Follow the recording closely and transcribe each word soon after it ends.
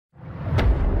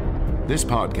This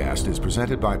podcast is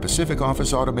presented by Pacific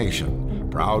Office Automation,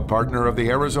 proud partner of the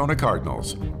Arizona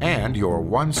Cardinals, and your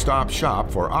one-stop shop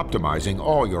for optimizing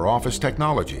all your office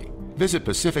technology. Visit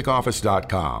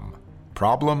pacificoffice.com.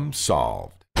 Problem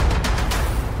solved.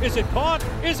 Is it caught?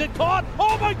 Is it caught?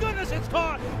 Oh my goodness, it's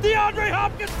caught! DeAndre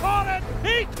Hopkins caught it!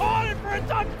 He caught it for a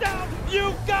touchdown!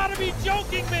 You've got to be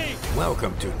joking me!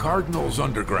 Welcome to Cardinals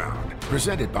Underground,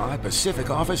 presented by Pacific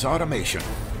Office Automation.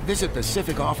 Visit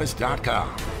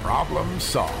pacificoffice.com. Problem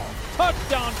solved.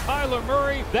 Touchdown, Kyler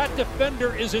Murray. That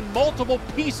defender is in multiple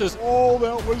pieces. Oh,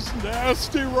 that was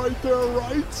nasty right there,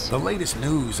 right? The latest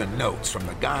news and notes from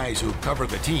the guys who cover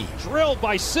the team. Drilled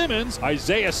by Simmons.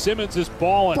 Isaiah Simmons is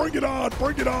balling. Bring it on,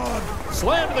 bring it on.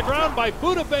 Slammed to the ground by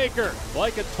Budda Baker.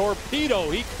 Like a torpedo,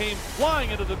 he came flying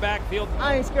into the backfield.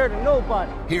 I ain't scared of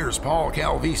nobody. Here's Paul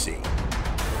Calvisi.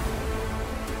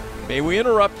 May we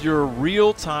interrupt your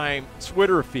real-time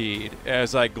Twitter feed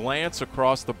as I glance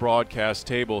across the broadcast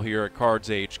table here at Cards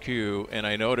HQ, and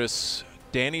I notice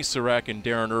Danny Sarek and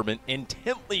Darren Urban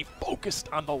intently focused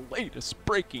on the latest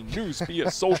breaking news via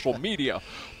social media.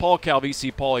 Paul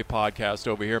Calvisi, Paulie Podcast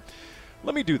over here.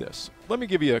 Let me do this. Let me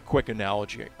give you a quick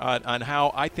analogy on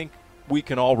how I think we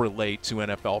can all relate to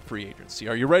NFL free agency.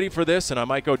 Are you ready for this? And I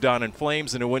might go down in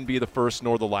flames, and it wouldn't be the first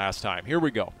nor the last time. Here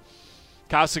we go.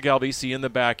 Casa Calvisi in the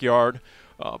backyard.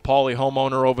 Paulie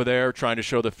homeowner over there trying to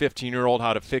show the 15-year-old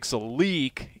how to fix a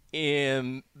leak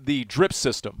in the drip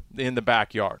system in the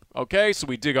backyard. Okay, so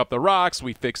we dig up the rocks,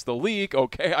 we fix the leak.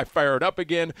 Okay, I fire it up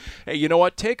again. Hey, you know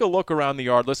what? Take a look around the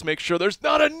yard. Let's make sure there's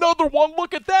not another one.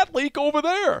 Look at that leak over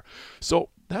there. So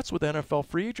that's what NFL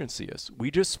free agency is. We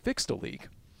just fixed a leak.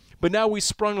 But now we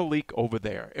sprung a leak over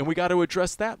there, and we got to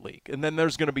address that leak. And then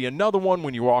there's going to be another one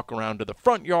when you walk around to the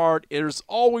front yard. There's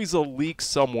always a leak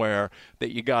somewhere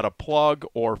that you got to plug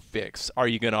or fix. Are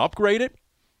you going to upgrade it?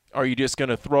 Are you just going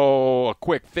to throw a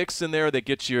quick fix in there that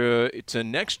gets you to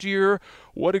next year?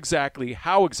 How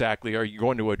exactly are you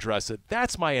going to address it?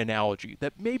 That's my analogy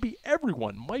that maybe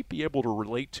everyone might be able to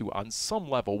relate to on some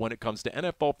level when it comes to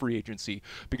NFL free agency.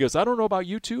 Because I don't know about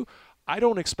you two, I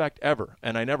don't expect ever,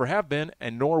 and I never have been,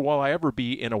 and nor will I ever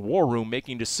be in a war room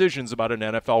making decisions about an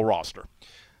NFL roster.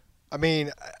 I mean,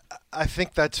 I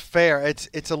think that's fair.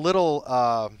 It's a little.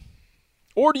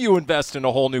 Or do you invest in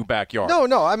a whole new backyard?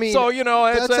 No. I mean, so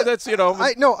that's you know.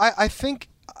 I think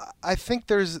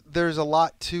there's a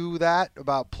lot to that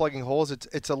about plugging holes.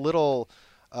 It's a little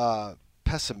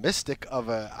pessimistic of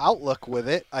an outlook with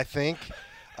it. I think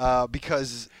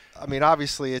because. I mean,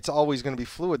 obviously, it's always going to be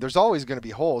fluid. There's always going to be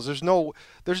holes. There's no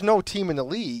team in the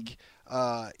league,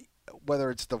 whether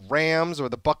it's the Rams or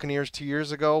the Buccaneers 2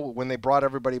 years ago when they brought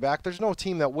everybody back. There's no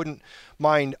team that wouldn't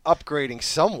mind upgrading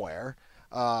somewhere.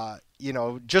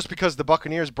 Just because the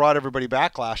Buccaneers brought everybody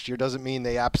back last year doesn't mean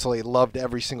they absolutely loved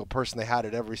every single person they had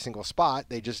at every single spot.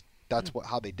 That's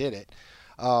how they did it.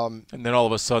 And then all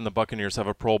of a sudden the Buccaneers have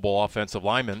a Pro Bowl offensive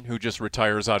lineman who just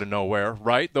retires out of nowhere,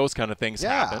 right? Those kind of things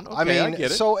happen. Okay, I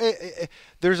get it. So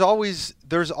there's always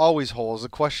holes. The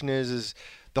question is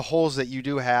the holes that you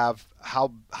do have,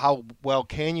 how well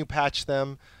can you patch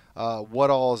them?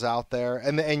 What all is out there?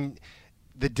 And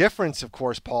the difference, of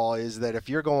course, Paul, is that if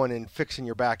you're going and fixing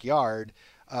your backyard,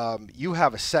 you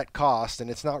have a set cost, and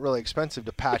it's not really expensive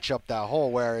to patch up that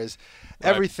hole, whereas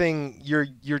everything you're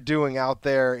doing out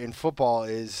there in football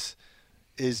is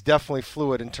definitely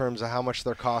fluid in terms of how much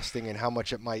they're costing and how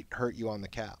much it might hurt you on the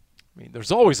cap. I mean,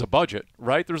 there's always a budget,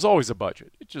 right? There's always a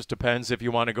budget. It just depends if you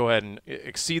want to go ahead and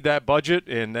exceed that budget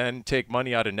and then take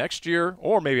money out of next year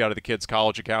or maybe out of the kid's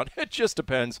college account. It just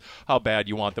depends how bad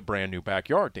you want the brand new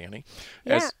backyard, Danny.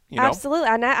 Yeah, absolutely.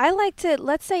 And I like to,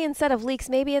 let's say instead of leeks,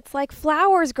 maybe it's like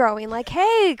flowers growing. Like,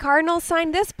 hey, Cardinals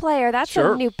signed this player. That's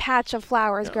a new patch of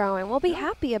flowers growing. We'll be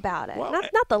happy about it. Well,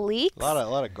 not the leeks. A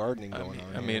lot of gardening going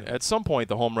on. I mean, at some point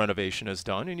the home renovation is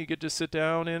done and you get to sit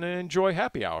down and enjoy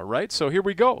happy hour, right? So here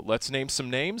we go. Let's name some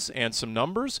names and some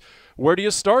numbers. Where do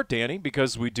you start, Danny?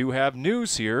 Because we do have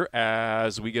news here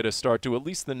as we get a start to at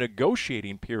least the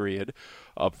negotiating period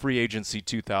of free agency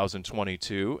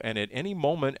 2022. And at any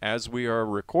moment as we are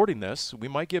recording this, we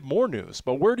might get more news.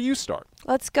 But where do you start?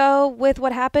 Let's go with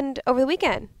what happened over the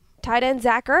weekend. Tight end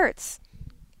Zach Ertz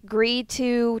agreed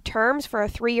to terms for a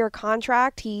 3-year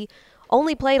contract. He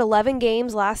only played 11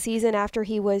 games last season after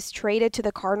he was traded to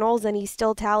the Cardinals, and he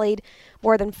still tallied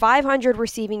more than 500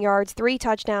 receiving yards, 3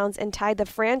 touchdowns, and tied the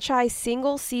franchise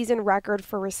single-season record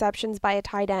for receptions by a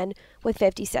tight end with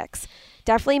 56.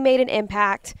 Definitely made an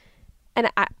impact, and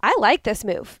I like this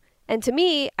move. And to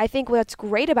me, I think what's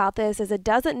great about this is it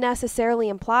doesn't necessarily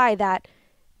imply that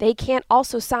they can't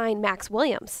also sign Max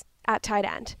Williams at tight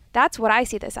end. That's what I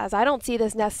see this as. I don't see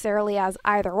this necessarily as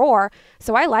either or.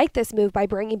 So I like this move by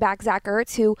bringing back Zach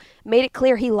Ertz, who made it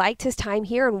clear he liked his time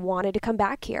here and wanted to come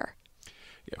back here.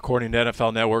 According to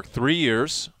NFL Network, 3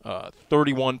 years,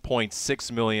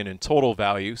 $31.6 million in total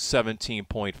value,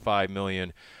 $17.5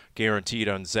 million guaranteed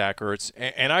on Zach Ertz.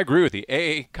 And I agree with you.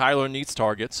 Kyler needs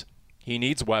targets. He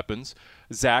needs weapons.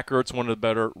 Zach Ertz, one of the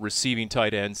better receiving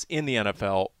tight ends in the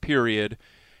NFL, period.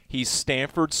 He's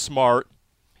Stanford smart.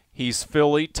 He's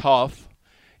Philly tough.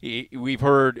 We've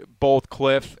heard both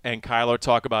Cliff and Kyler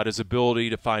talk about his ability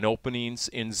to find openings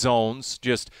in zones.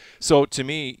 So to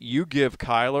me, you give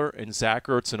Kyler and Zach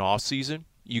Ertz an offseason.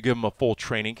 You give them a full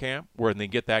training camp where they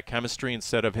get that chemistry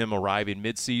instead of him arriving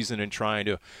midseason and trying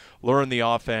to learn the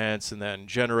offense and then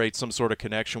generate some sort of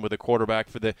connection with the quarterback.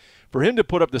 For him to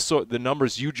put up the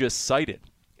numbers you just cited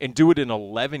and do it in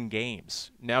 11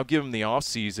 games, now give him the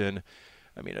offseason.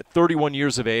 I mean, at 31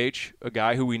 years of age, a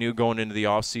guy who we knew going into the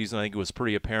offseason, I think it was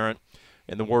pretty apparent,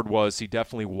 and the word was he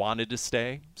definitely wanted to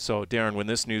stay. So, Darren, when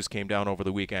this news came down over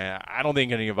the weekend, I don't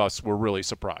think any of us were really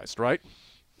surprised, right?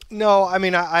 No, I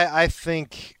mean, I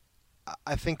think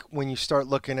when you start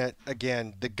looking at,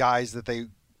 again, the guys that they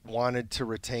wanted to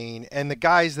retain and the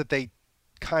guys that they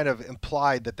kind of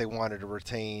implied that they wanted to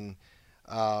retain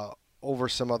over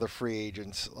some other free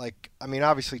agents, like, I mean,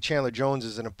 obviously Chandler Jones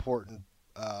is an important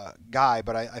guy,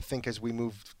 but I think as we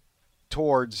move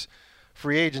towards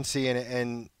free agency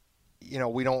and you know,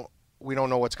 we don't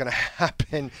know what's going to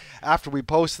happen after we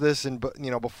post this and,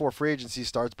 you know, before free agency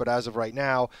starts. But as of right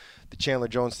now, the Chandler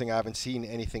Jones thing, I haven't seen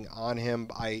anything on him.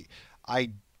 I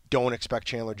don't expect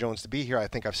Chandler Jones to be here. I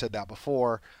think I've said that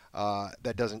before.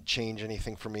 That doesn't change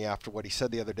anything for me after what he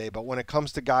said the other day. But when it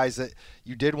comes to guys that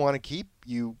you did want to keep,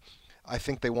 I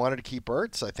think they wanted to keep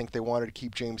Ertz. I think they wanted to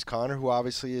keep James Conner, who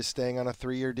obviously is staying on a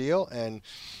 3-year deal. And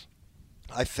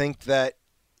I think that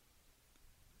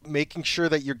making sure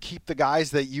that you keep the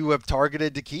guys that you have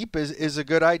targeted to keep is a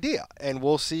good idea. And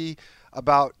we'll see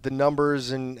about the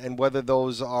numbers and whether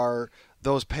those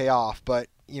pay off. But,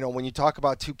 you know, when you talk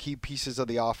about two key pieces of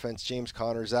the offense, James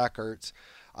Conner, Zach Ertz,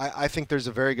 I think there's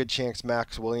a very good chance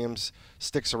Max Williams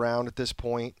sticks around at this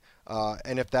point.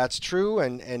 And if that's true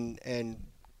and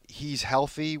he's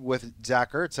healthy with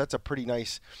Zach Ertz, that's a pretty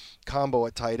nice combo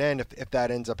at tight end if that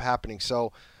ends up happening.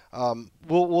 So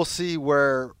we'll see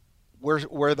where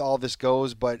all this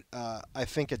goes, but I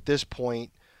think at this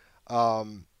point,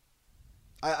 it's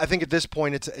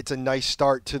a nice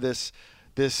start to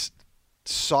this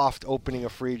soft opening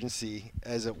of free agency,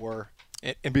 as it were.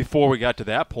 And before we got to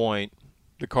that point,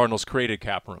 the Cardinals created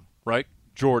cap room, right?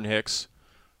 Jordan Hicks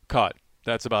cut.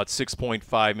 That's about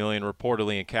 $6.5 million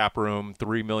reportedly in cap room,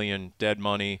 $3 million dead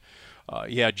money.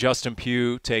 Justin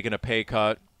Pugh taking a pay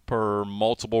cut. Per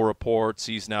multiple reports,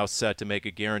 he's now set to make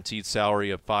a guaranteed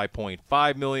salary of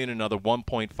 $5.5 million, another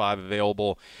 $1.5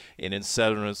 available in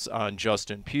incentives on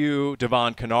Justin Pugh.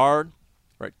 Devon Kennard,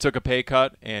 right, took a pay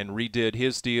cut and redid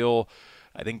his deal.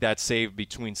 I think that saved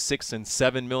between $6 and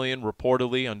 $7 million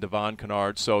reportedly on Devon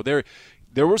Kennard. So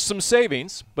there were some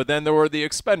savings, but then there were the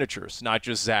expenditures, not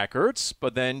just Zach Ertz,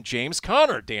 but then James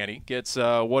Conner, Danny, gets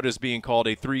what is being called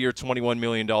a 3-year, $21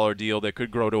 million deal that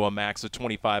could grow to a max of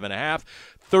 $25.5 million.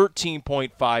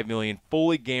 $13.5 million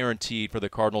fully guaranteed for the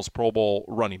Cardinals Pro Bowl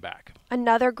running back.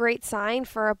 Another great sign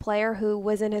for a player who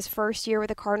was in his first year with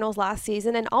the Cardinals last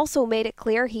season and also made it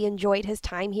clear he enjoyed his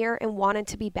time here and wanted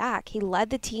to be back. He led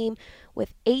the team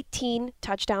with 18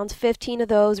 touchdowns, 15 of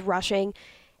those rushing.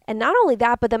 And not only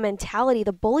that, but the mentality,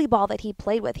 the bully ball that he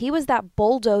played with. He was that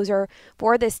bulldozer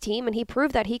for this team, and he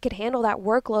proved that he could handle that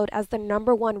workload as the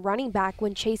 #1 running back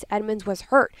when Chase Edmonds was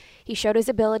hurt. He showed his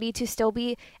ability to still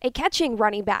be a catching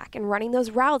running back and running those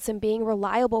routes and being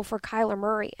reliable for Kyler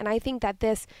Murray. And I think that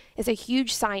this is a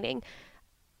huge signing.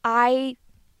 I,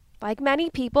 like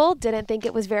many people, didn't think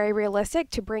it was very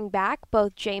realistic to bring back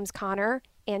both James Conner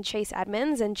and Chase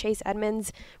Edmonds, and Chase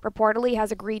Edmonds reportedly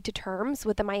has agreed to terms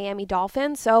with the Miami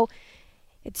Dolphins. So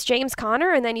it's James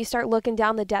Conner, and then you start looking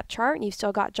down the depth chart, and you've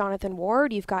still got Jonathan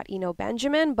Ward, you've got Eno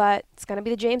Benjamin, but it's going to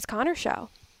be the James Conner show.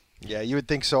 Yeah, you would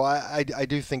think so. I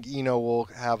do think Eno will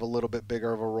have a little bit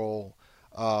bigger of a role.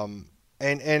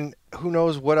 And who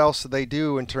knows what else they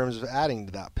do in terms of adding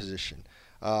to that position.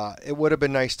 It would have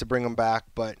been nice to bring him back,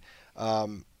 but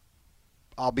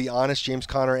I'll be honest, James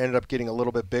Conner ended up getting a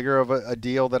little bit bigger of a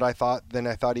deal than I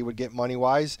thought he would get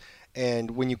money-wise.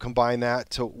 And when you combine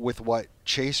that with what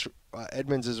Chase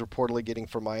Edmonds is reportedly getting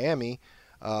for Miami,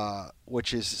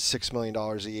 which is $6 million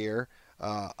a year,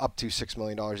 up to $6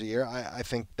 million a year, I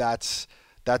think that's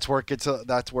where it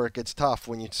gets tough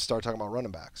when you start talking about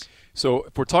running backs. So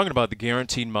if we're talking about the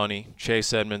guaranteed money,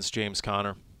 Chase Edmonds, James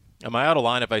Conner, Am I out of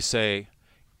line if I say,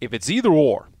 if it's either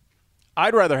or,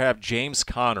 I'd rather have James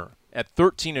Conner at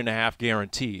 $13.5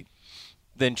 guaranteed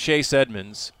than Chase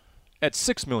Edmonds at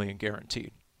 $6 million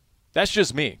guaranteed. That's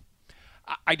just me.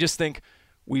 I just think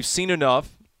we've seen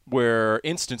enough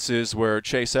instances where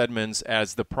Chase Edmonds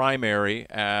as the primary,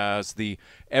 as the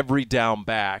every down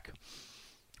back,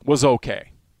 was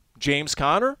okay. James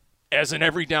Conner as an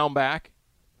every down back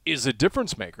is a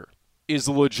difference maker, is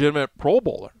a legitimate Pro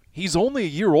Bowler. He's only a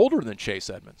year older than Chase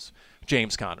Edmonds,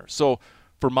 James Conner. So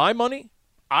for my money,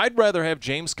 I'd rather have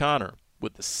James Conner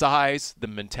with the size, the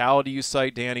mentality you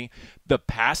cite, Danny, the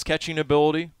pass-catching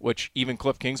ability, which even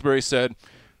Cliff Kingsbury said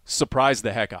surprised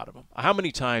the heck out of him. How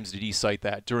many times did he cite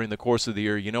that during the course of the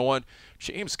year? You know what?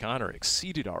 James Conner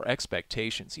exceeded our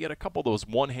expectations. He had a couple of those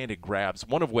one-handed grabs,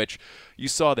 one of which you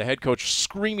saw the head coach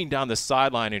screaming down the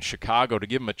sideline in Chicago to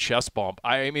give him a chest bump.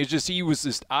 I mean,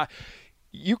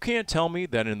 you can't tell me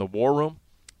that in the war room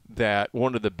that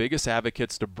one of the biggest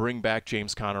advocates to bring back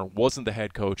James Conner wasn't the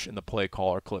head coach and the play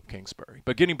caller, Cliff Kingsbury.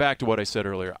 But getting back to what I said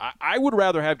earlier, I would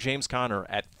rather have James Conner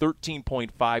at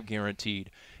 $13.5 guaranteed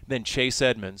than Chase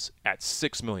Edmonds at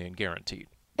 $6 million guaranteed.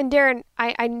 And Darren,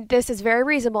 I this is very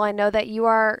reasonable. I know that you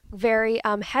are very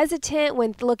hesitant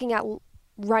when looking at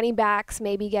running backs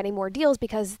maybe getting more deals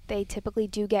because they typically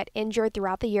do get injured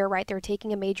throughout the year, right? They're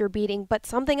taking a major beating. But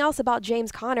something else about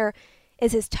James Conner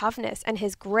is his toughness and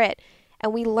his grit.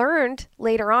 And we learned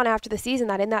later on after the season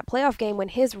that in that playoff game when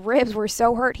his ribs were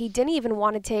so hurt, he didn't even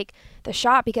want to take the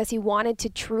shot because he wanted to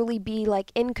truly be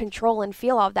like in control and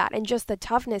feel all of that and just the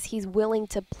toughness he's willing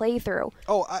to play through.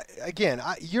 Oh,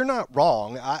 you're not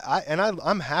wrong.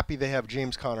 I'm happy they have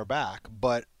James Conner back,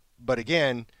 but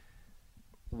again,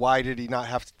 why did he not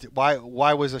have to?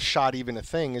 Why was a shot even a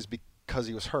thing? Is because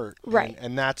he was hurt, right?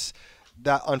 And that.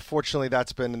 Unfortunately,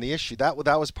 that's been the issue. That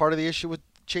was part of the issue with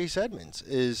Chase Edmonds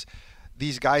is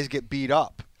these guys get beat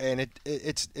up, and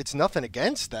it's nothing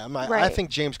against them. I think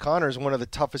James Conner is one of the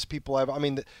toughest people I've. I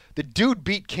mean, the dude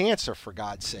beat cancer for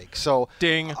God's sake. So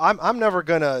ding. I'm never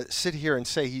gonna sit here and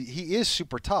say he is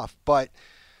super tough, but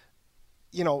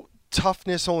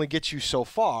toughness only gets you so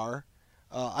far.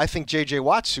 I think J.J.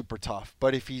 Watt's super tough,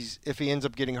 but if he ends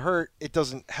up getting hurt, it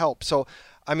doesn't help. So,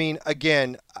 I mean,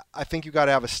 again, I think you got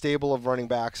to have a stable of running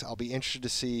backs. I'll be interested to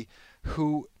see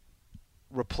who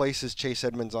replaces Chase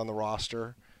Edmonds on the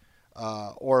roster,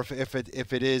 or if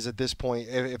it is at this point,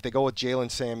 if they go with Jalen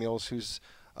Samuels, who's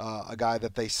a guy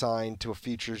that they signed to a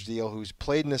futures deal, who's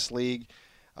played in this league.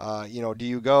 Do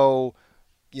you go?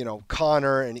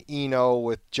 Connor and Eno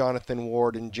with Jonathan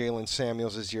Ward and Jalen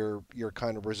Samuels as your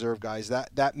kind of reserve guys.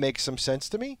 That makes some sense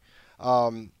to me.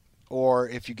 Or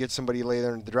if you get somebody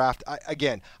later in the draft,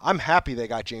 I'm happy they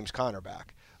got James Conner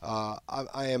back.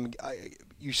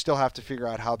 You still have to figure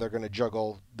out how they're going to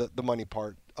juggle the money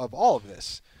part of all of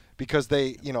this because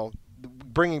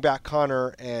bringing back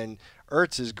Conner and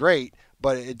Ertz is great,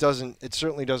 but it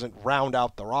certainly doesn't round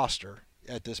out the roster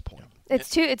at this point. It's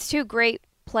two great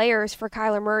players for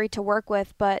Kyler Murray to work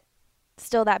with, but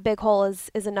still that big hole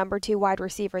is a number 2 wide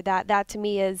receiver. That to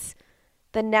me is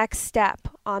the next step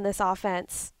on this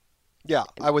offense. Yeah,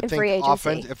 I would think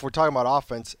offense. If we're talking about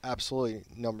offense, absolutely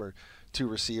number 2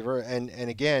 receiver. And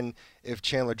again, if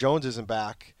Chandler Jones isn't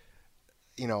back,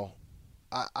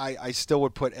 I still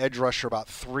would put edge rusher about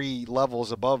 3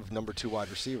 levels above number 2 wide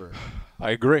receiver.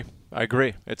 I agree.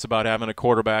 It's about having a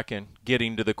quarterback and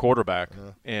getting to the quarterback.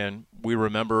 Yeah. And we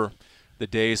remember the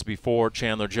days before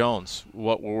Chandler Jones.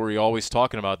 What were we always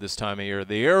talking about this time of year?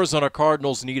 The Arizona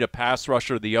Cardinals need a pass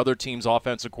rusher the other team's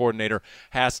offensive coordinator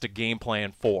has to game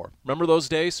plan for. Remember those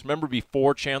days? Remember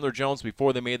before Chandler Jones,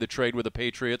 before they made the trade with the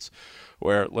Patriots,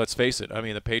 where, let's face it,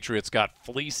 the Patriots got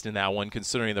fleeced in that one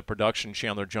considering the production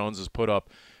Chandler Jones has put up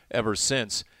ever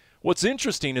since. What's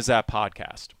interesting is that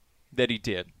podcast that he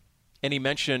did, and he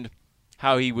mentioned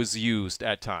how he was used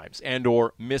at times and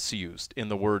or misused, in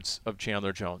the words of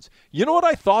Chandler Jones. You know what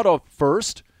I thought of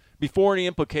first before any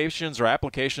implications or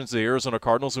applications of the Arizona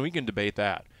Cardinals, and we can debate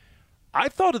that? I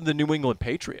thought of the New England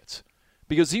Patriots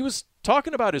because he was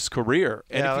talking about his career.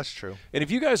 And that's true. And if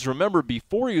you guys remember,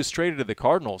 before he was traded to the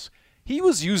Cardinals, he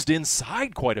was used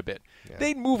inside quite a bit. Yeah.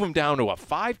 They'd move him down to a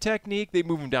 5 technique. They'd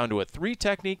move him down to a 3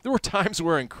 technique. There were times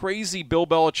where in crazy Bill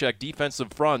Belichick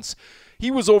defensive fronts, he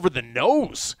was over the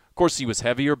nose. Of course, he was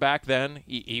heavier back then.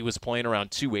 He was playing around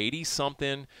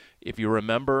 280-something, if you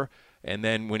remember. And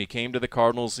then when he came to the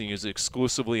Cardinals, he was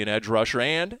exclusively an edge rusher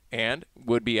and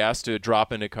would be asked to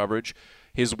drop into coverage.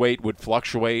 His weight would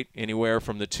fluctuate anywhere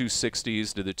from the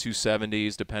 260s to the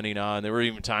 270s, depending on – there were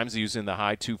even times he was in the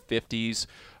high 250s.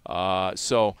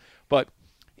 But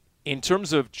In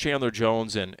terms of Chandler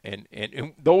Jones and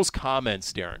those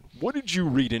comments, Darren, what did you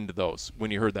read into those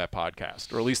when you heard that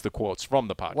podcast, or at least the quotes from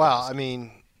the podcast? Well, I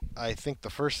mean, I think the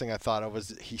first thing I thought of was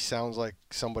that he sounds like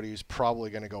somebody who's probably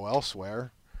going to go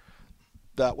elsewhere.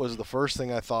 That was the first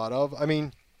thing I thought of. I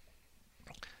mean,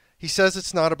 he says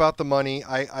it's not about the money.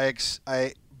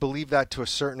 I believe that to a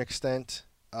certain extent,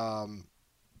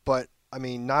 but I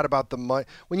mean, not about the money.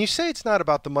 When you say it's not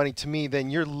about the money, to me,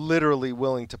 then you're literally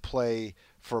willing to play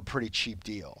for a pretty cheap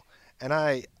deal. And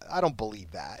I don't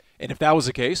believe that. And if that was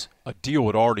the case, a deal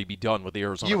would already be done with the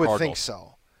Arizona You Cardinals. would think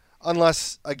so.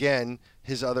 Unless, again,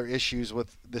 his other issues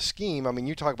with the scheme. I mean,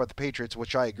 you talk about the Patriots,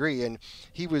 which I agree, and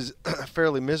he was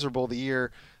fairly miserable the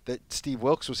year that Steve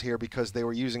Wilkes was here because they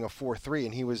were using a 4-3,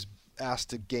 and he was asked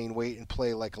to gain weight and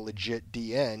play like a legit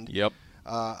D-end. Yep.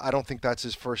 I don't think that's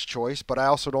his first choice, but I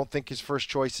also don't think his first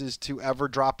choice is to ever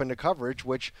drop into coverage,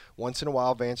 which once in a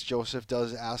while Vance Joseph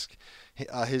does ask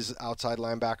his outside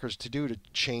linebackers to do, to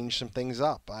change some things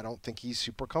up. I don't think he's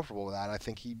super comfortable with that. I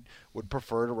think he would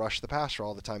prefer to rush the passer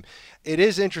all the time. It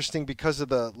is interesting because of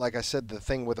the, like I said, the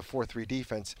thing with the 4-3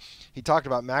 defense. He talked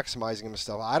about maximizing him and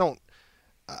stuff.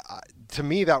 To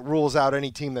me, that rules out any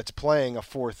team that's playing a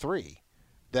 4-3.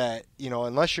 That,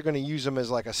 unless you're going to use him as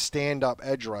like a stand-up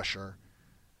edge rusher,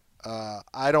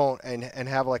 I don't, and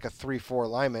have like a 3-4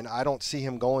 lineman, I don't see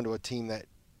him going to a team that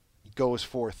goes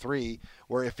 4-3,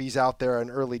 where if he's out there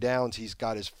on early downs, he's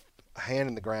got his hand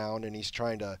in the ground and he's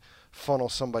trying to funnel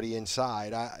somebody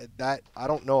inside. I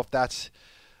don't know if that's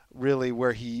really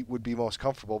where he would be most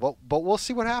comfortable, but we'll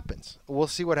see what happens. We'll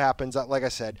see what happens. Like I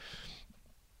said,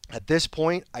 at this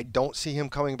point, I don't see him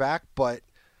coming back, but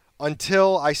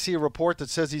until I see a report that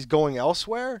says he's going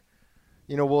elsewhere,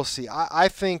 we'll see. I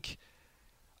think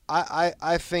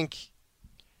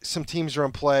some teams are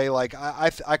in play. Like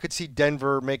I could see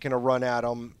Denver making a run at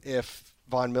him if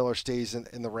Von Miller stays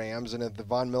in the Rams, and if the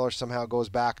Von Miller somehow goes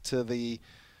back to the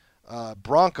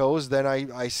Broncos, then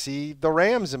I see the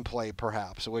Rams in play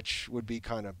perhaps, which would be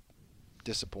kind of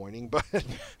disappointing, but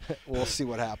we'll see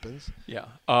what happens. Yeah.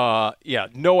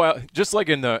 No, just like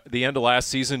in the end of last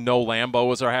season, no Lambo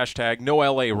was our hashtag. No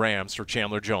LA Rams for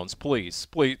Chandler Jones. Please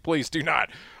do not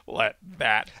let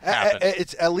that happen.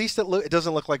 It's at least it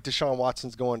doesn't look like Deshaun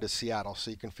Watson's going to Seattle, so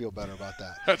you can feel better about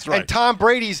that. That's right. And Tom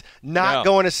Brady's not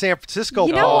going to San Francisco.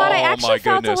 You know what? I Oh, actually my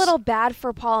felt goodness. a little bad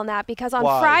for Paul on that because on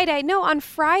Why?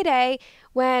 Friday,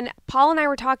 when Paul and I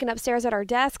were talking upstairs at our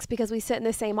desks because we sit in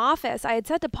the same office, I had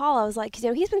said to Paul, I was like,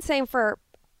 he's been saying for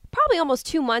probably almost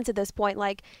 2 months at this point,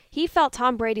 like he felt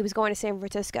Tom Brady was going to San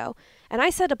Francisco. And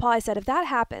I said to Paul, if that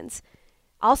happens,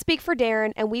 I'll speak for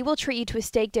Darren and we will treat you to a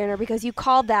steak dinner because you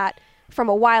called that from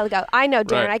a while ago. I know,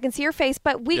 Darren, Right. I can see your face,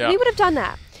 but we would have done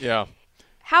that. Yeah.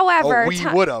 However, we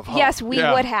would have, huh? Yes, we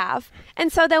Yeah. would have.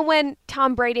 And so then when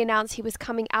Tom Brady announced he was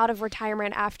coming out of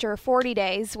retirement after 40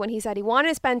 days, when he said he wanted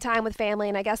to spend time with family,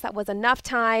 and I guess that was enough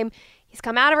time, he's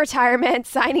come out of retirement,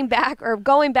 signing back or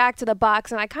going back to the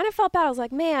Bucs, and I kind of felt bad. I was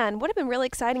like, man, would have been really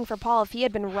exciting for Paul if he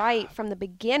had been right from the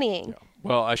beginning.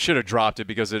 Well, I should have dropped it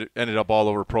because it ended up all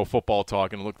over Pro Football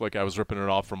Talk, and it looked like I was ripping it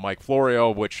off from Mike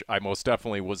Florio, which I most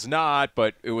definitely was not,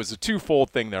 but it was a twofold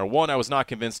thing there. One, I was not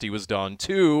convinced he was done.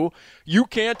 Two, you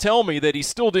can't tell me that he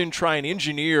still didn't try and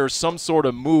engineer some sort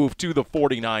of move to the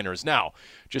 49ers. Now,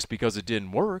 just because it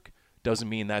didn't work doesn't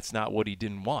mean that's not what he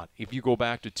didn't want. If you go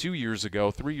back to 2 years ago,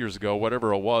 3 years ago,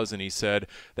 whatever it was, and he said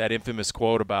that infamous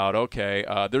quote about, okay,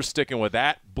 they're sticking with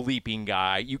that bleeping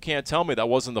guy, you can't tell me that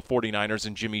wasn't the 49ers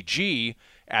and Jimmy G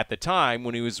at the time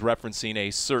when he was referencing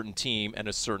a certain team and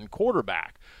a certain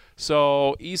quarterback.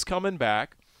 So he's coming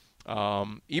back.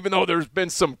 Even though there's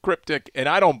been some cryptic, and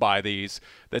I don't buy these,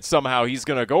 that somehow he's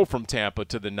going to go from Tampa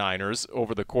to the Niners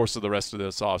over the course of the rest of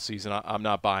this offseason. I'm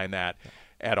not buying that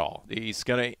at all. He's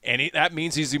going to, and that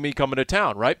means he's going to be coming to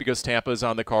town, right? Because Tampa is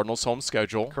on the Cardinals' home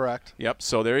schedule. Correct. Yep.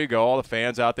 So there you go. All the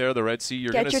fans out there, the Red Sea,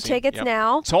 you're going to see. Get your tickets yep.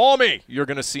 now. Told me you're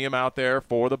going to see him out there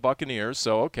for the Buccaneers.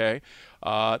 So, okay,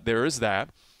 there is that.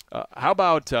 How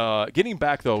about getting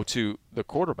back, though, to the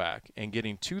quarterback and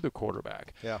getting to the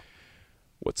quarterback? Yeah.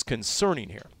 What's concerning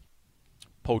here,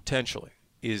 potentially,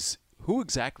 is who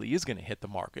exactly is going to hit the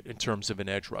market in terms of an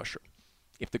edge rusher.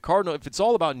 If it's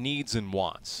all about needs and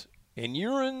wants, and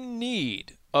you're in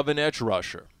need of an edge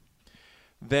rusher,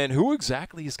 then who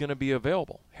exactly is going to be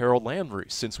available? Harold Landry,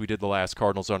 since we did the last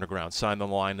Cardinals Underground, signed the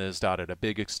line that has dotted a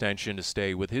big extension to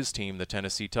stay with his team, the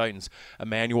Tennessee Titans.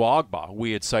 Emmanuel Ogbah,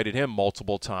 we had cited him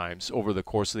multiple times over the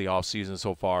course of the offseason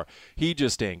so far. He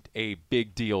just inked a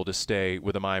big deal to stay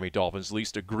with the Miami Dolphins, at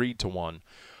least agreed to one.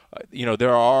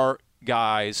 There are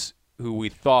guys who we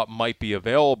thought might be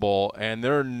available, and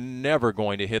they're never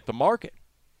going to hit the market.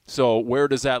 So where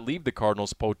does that leave the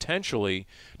Cardinals potentially?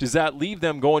 Does that leave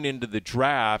them going into the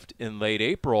draft in late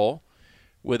April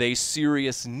with a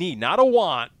serious need? Not a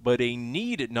want, but a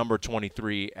need at number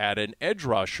 23 at an edge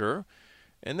rusher.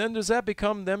 And then does that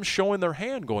become them showing their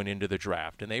hand going into the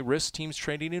draft, and they risk teams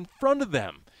trading in front of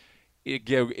them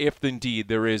if indeed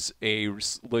there is a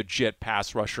legit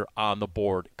pass rusher on the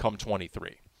board come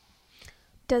 23?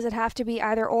 Does it have to be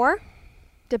either or?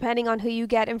 Depending on who you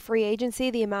get in free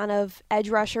agency, the amount of edge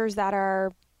rushers that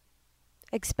are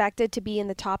expected to be in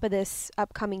the top of this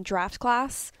upcoming draft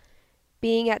class,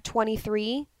 being at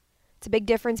 23, it's a big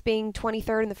difference being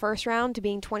 23rd in the first round to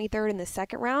being 23rd in the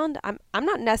second round. I'm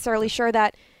not necessarily sure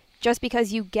that just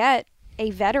because you get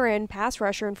a veteran pass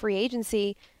rusher in free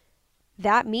agency,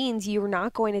 that means you're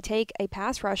not going to take a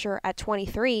pass rusher at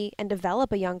 23 and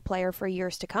develop a young player for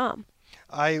years to come.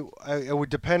 It would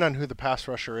depend on who the pass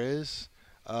rusher is,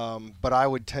 but I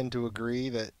would tend to agree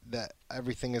that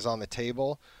everything is on the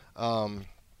table.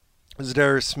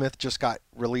 Zadarius Smith just got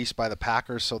released by the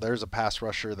Packers, so there's a pass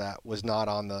rusher that was not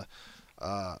on the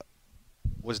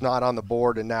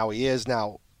board, and now he is.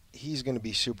 Now he's going to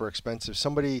be super expensive.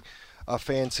 A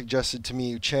fan suggested to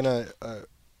me Uchenna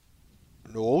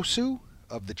Nwosu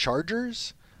of the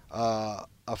Chargers, a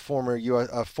former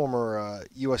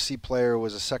USC player,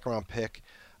 was a second-round pick,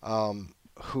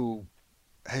 who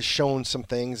has shown some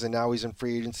things, and now he's in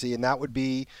free agency, and that would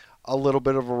be a little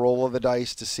bit of a roll of the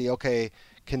dice to see, okay,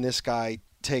 can this guy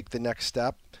take the next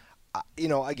step?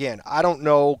 Again, I don't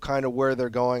know kind of where they're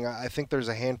going. I think there's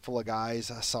a handful of guys.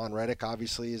 Hassan Reddick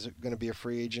obviously is going to be a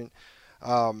free agent.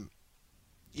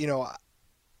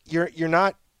 You're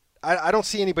not. I don't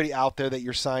see anybody out there that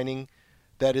you're signing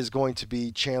that is going to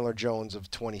be Chandler Jones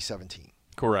of 2017.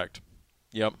 Correct.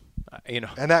 Yep. And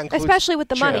that includes especially with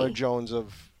the Chandler money. Jones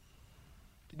of.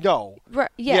 No.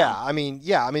 Yeah. I mean,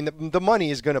 the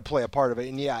money is going to play a part of it.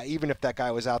 And, even if that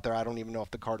guy was out there, I don't even know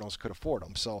if the Cardinals could afford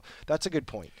him. So that's a good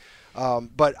point.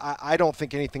 But I don't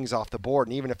think anything's off the board.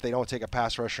 And even if they don't take a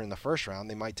pass rusher in the first round,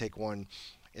 they might take one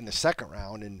in the second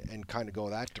round and kind of go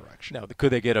that direction. Now,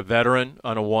 could they get a veteran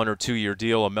on a 1 or 2 year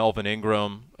deal, a Melvin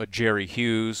Ingram, a Jerry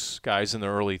Hughes, guys in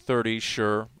their early 30s?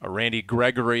 Sure. A Randy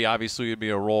Gregory obviously would be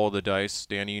a roll of the dice.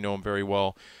 Danny, you know him very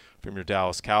well from your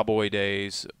Dallas Cowboy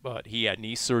days, but he had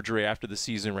knee surgery after the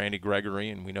season, Randy Gregory,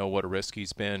 and we know what a risk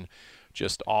he's been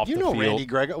just off the field. Randy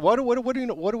Gregory. What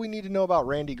do we need to know about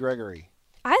Randy Gregory?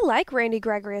 I like Randy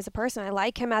Gregory as a person. I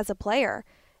like him as a player.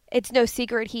 It's no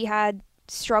secret he had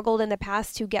struggled in the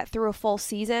past to get through a full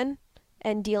season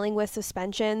and dealing with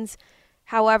suspensions.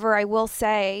 However, I will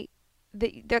say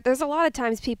there's a lot of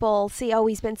times people see, oh,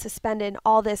 he's been suspended,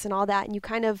 all this and all that, and you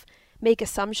kind of make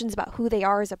assumptions about who they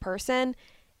are as a person.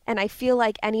 And I feel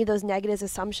like any of those negative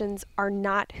assumptions are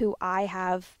not who I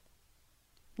have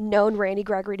known Randy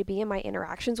Gregory to be in my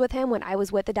interactions with him when I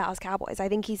was with the Dallas Cowboys. I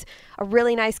think he's a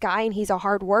really nice guy and he's a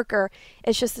hard worker.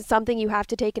 It's just something you have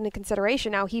to take into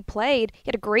consideration. Now, he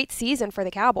had a great season for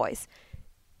the Cowboys,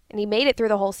 and he made it through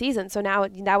the whole season. So now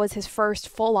that was his first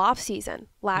full off season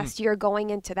last year going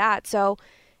into that. So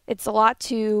it's a lot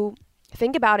to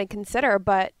think about and consider,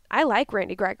 but I like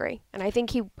Randy Gregory, and I think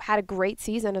he had a great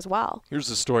season as well. Here's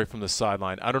a story from the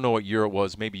sideline. I don't know what year it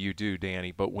was. Maybe you do,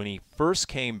 Danny. But when he first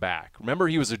came back, remember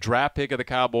he was a draft pick of the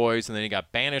Cowboys, and then he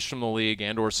got banished from the league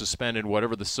and or suspended,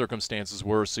 whatever the circumstances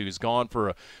were. So he was gone for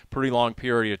a pretty long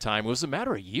period of time. It was a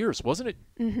matter of years, wasn't it?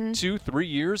 2-3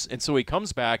 years? And so he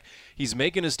comes back. He's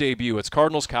making his debut. It's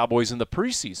Cardinals-Cowboys in the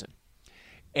preseason.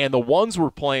 And the ones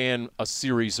were playing a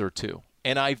series or two.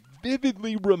 And I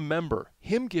vividly remember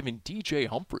him giving DJ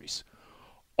Humphries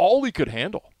all he could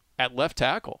handle at left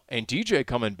tackle. And DJ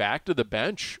coming back to the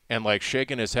bench and like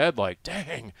shaking his head like,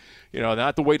 dang,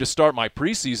 not the way to start my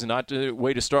preseason, not the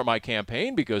way to start my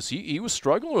campaign, because he was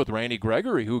struggling with Randy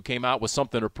Gregory, who came out with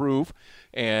something to prove.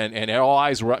 And all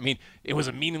eyes were, it was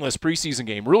a meaningless preseason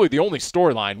game. Really, the only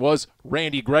storyline was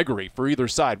Randy Gregory for either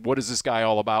side. What is this guy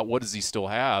all about? What does he still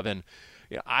have? And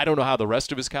I don't know how the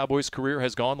rest of his Cowboys career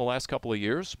has gone the last couple of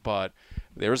years, but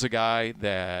there's a guy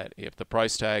that if the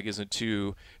price tag isn't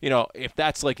too, if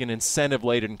that's like an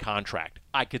incentive-laden contract,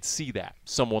 I could see that,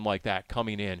 someone like that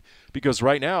coming in. Because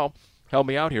right now, help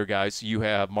me out here, guys, you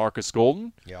have Marcus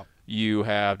Golden. Yep. You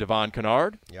have Devon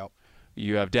Kennard. Yep.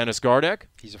 You have Dennis Gardeck.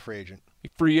 He's a free agent.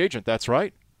 Free agent, that's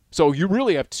right. So you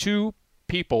really have two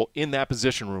people in that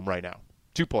position room right now,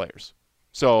 two players.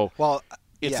 So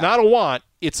it's not a want,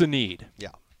 it's a need. Yeah.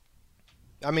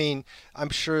 I'm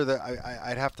sure that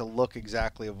I'd have to look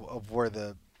exactly of where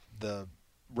the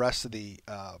rest of the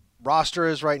roster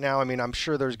is right now. I'm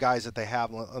sure there's guys that they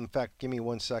have. In fact, give me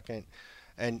 1 second.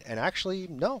 And actually,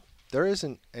 no, there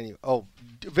isn't any. Oh,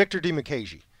 Victor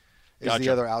Dimukeje is the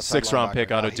other outside sixth-round linebacker.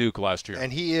 pick out of Duke last year.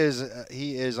 And he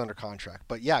is under contract.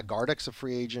 But, yeah, Gardeck's a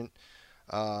free agent.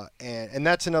 And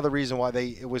that's another reason why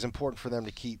it was important for them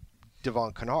to keep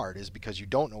Devon Kennard, is because you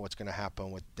don't know what's going to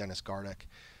happen with Dennis Gardeck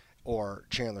or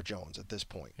Chandler Jones at this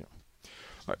point. Yeah.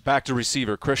 All right, back to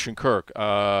receiver, Christian Kirk.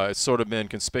 It's sort of been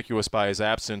conspicuous by his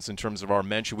absence in terms of our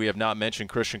mention. We have not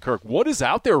mentioned Christian Kirk. What is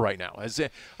out there right now?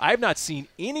 I have not seen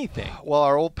anything. Well,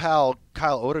 our old pal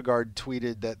Kyle Odegaard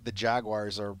tweeted that the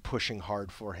Jaguars are pushing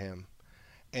hard for him.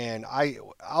 And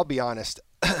I'll be honest,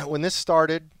 when this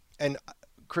started, and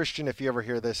Christian, if you ever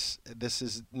hear this, this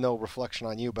is no reflection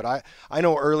on you, but I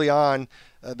know early on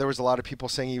there was a lot of people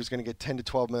saying he was going to get $10 to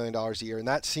 $12 million a year, and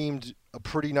that seemed a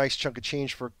pretty nice chunk of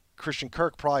change for Christian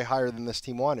Kirk, probably higher than this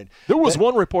team wanted. There was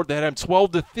one report that had him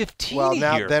 12 to 15 well, a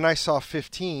now year. Then I saw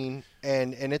 15,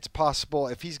 and it's possible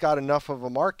if he's got enough of a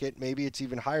market, maybe it's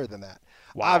even higher than that.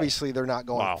 Wow. Obviously, they're not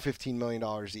going Wow. $15 million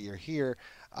a year here.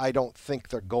 I don't think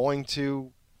they're going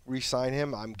to re-sign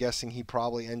him. I'm guessing he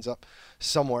probably ends up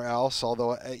somewhere else,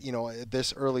 although, at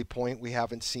this early point, we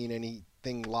haven't seen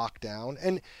anything locked down.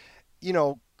 And,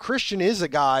 Christian is a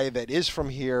guy that is from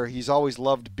here. He's always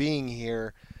loved being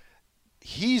here.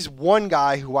 He's one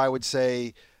guy who I would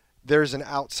say there's an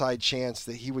outside chance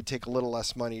that he would take a little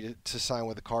less money to sign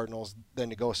with the Cardinals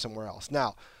than to go somewhere else.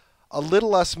 Now, a little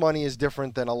less money is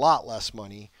different than a lot less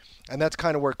money, and that's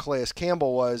kind of where Calais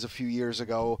Campbell was a few years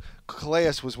ago.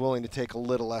 Calais was willing to take a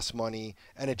little less money,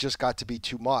 and it just got to be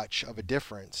too much of a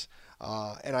difference.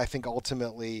 And I think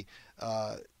ultimately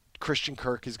Christian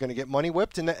Kirk is going to get money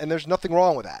whipped, and there's nothing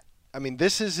wrong with that. I mean,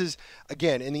 this is his,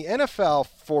 again, in the NFL,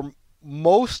 for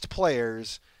most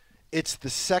players, it's the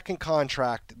second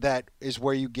contract that is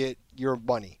where you get your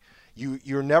money.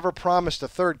 You're never promised a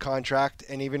third contract,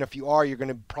 and even if you are, you're going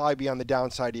to probably be on the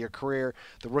downside of your career.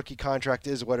 The rookie contract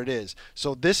is what it is.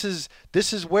 So this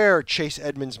is where Chase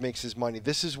Edmonds makes his money.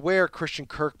 This is where Christian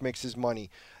Kirk makes his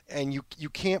money. And you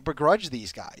can't begrudge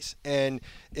these guys. And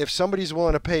if somebody's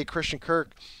willing to pay Christian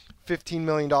Kirk $15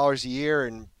 million a year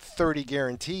and $30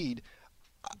 guaranteed,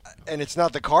 and it's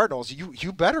not the Cardinals,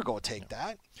 you better go take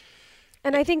that.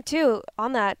 And I think, too,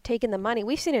 on that, taking the money,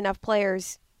 we've seen enough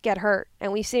players get hurt,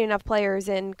 and we've seen enough players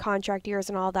in contract years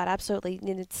and all that, absolutely.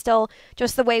 And it's still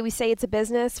just the way we say it's a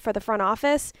business for the front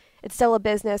office, it's still a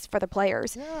business for the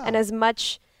players. Yeah. And as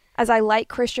much as I like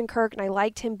Christian Kirk and I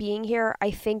liked him being here,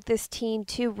 I think this team,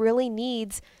 too, really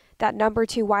needs that number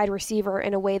 2 wide receiver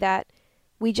in a way that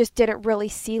we just didn't really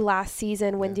see last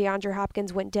season when DeAndre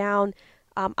Hopkins went down.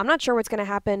 I'm not sure what's going to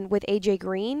happen with A.J.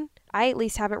 Green. I at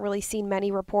least haven't really seen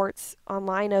many reports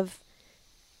online of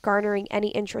garnering any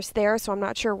interest there, so I'm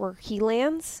not sure where he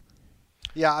lands.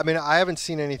 Yeah, I mean, I haven't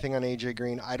seen anything on A.J.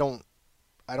 Green. I don't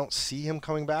see him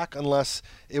coming back unless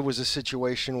it was a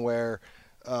situation where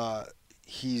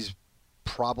he's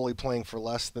probably playing for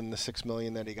less than the $6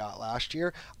 million that he got last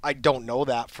year. I don't know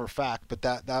that for a fact, but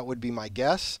that would be my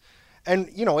guess. And,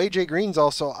 A.J. Green's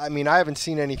also, I mean, I haven't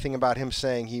seen anything about him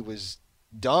saying he was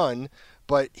done,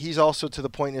 but he's also to the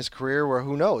point in his career where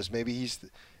who knows? Maybe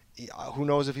who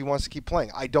knows if he wants to keep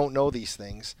playing. I don't know these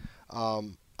things.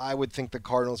 I would think the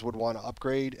Cardinals would want to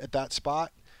upgrade at that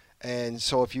spot. And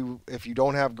so if you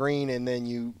don't have Green and then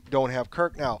you don't have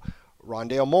Kirk, now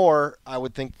Rondale Moore, I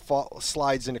would think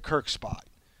slides into Kirk's spot.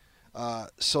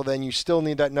 So then you still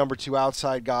need that number 2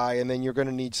 outside guy, and then you're going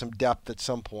to need some depth at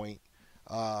some point,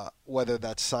 whether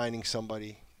that's signing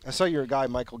somebody. I saw your guy,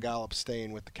 Michael Gallup,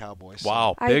 staying with the Cowboys.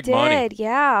 Wow, I big did, money.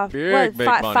 yeah. Big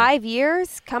money. 5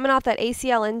 years coming off that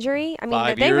ACL injury. I mean,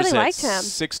 5 they years really at liked him.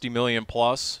 $60 million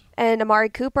plus. And Amari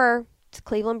Cooper to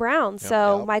Cleveland Browns.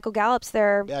 So Yep. Michael Gallup's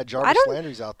there. Yeah, Jarvis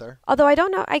Landry's out there. Although I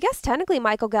don't know. I guess technically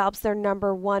Michael Gallup's their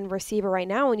number 1 receiver right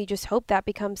now, and you just hope that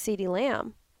becomes CeeDee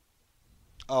Lamb.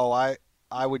 Oh,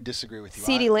 I would disagree with you.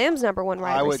 CeeDee Lamb's number 1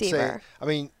 wide I would receiver. say, I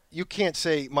mean, you can't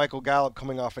say Michael Gallup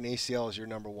coming off an ACL is your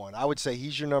number 1. I would say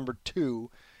he's your number 2,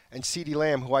 and CeeDee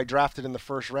Lamb, who I drafted in the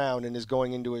first round and is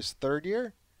going into his third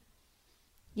year.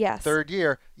 Yes. Third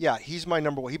year, yeah, he's my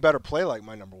number 1. He better play like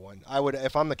my number 1. I would,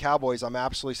 if I'm the Cowboys, I'm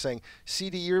absolutely saying,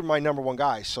 CD, you're my number 1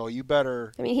 guy, so you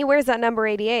better. I mean, he wears that number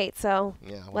 88, so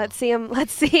Yeah, well. let's see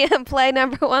him play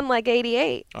number 1 like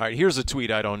 88. All right, here's a tweet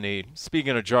I don't need.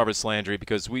 Speaking of Jarvis Landry,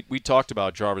 because we talked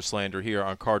about Jarvis Landry here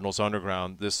on Cardinals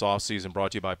Underground this offseason,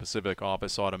 brought to you by Pacific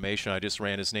Office Automation. I just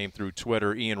ran his name through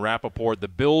Twitter. Ian Rappaport, the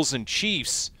Bills and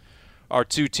Chiefs are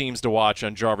 2 teams to watch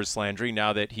on Jarvis Landry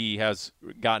now that he has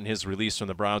gotten his release from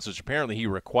the Browns, which apparently he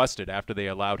requested after they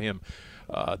allowed him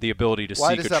the ability to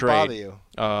Why seek does a that trade. bother you?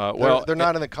 Well, they're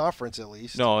not in the conference at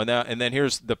least. No, and then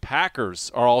here's the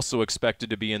Packers are also expected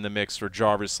to be in the mix for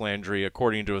Jarvis Landry,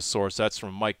 according to a source. That's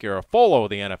from Mike Garafolo of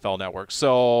the NFL Network.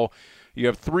 So you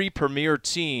have 3 premier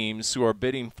teams who are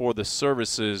bidding for the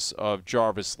services of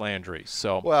Jarvis Landry.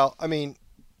 So, well, I mean,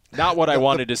 not what I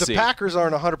wanted to see. The Packers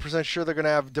aren't 100% sure they're going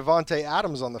to have Devontae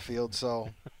Adams on the field, so.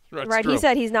 Right, true. he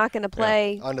said he's not going to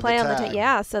play on the tag. tag.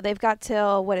 Yeah, so they've got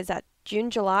till, what is that, June,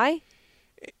 July?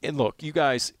 And look, you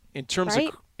guys, in terms Right?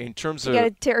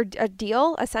 of get a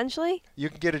deal, essentially? You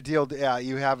can get a deal. Yeah,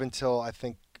 you have until, I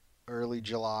think, early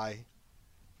July.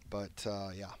 But,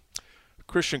 yeah.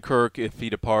 Christian Kirk, if he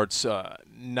departs,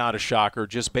 not a shocker,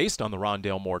 just based on the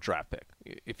Rondale Moore draft pick.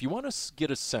 If you want to get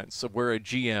a sense of where a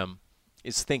GM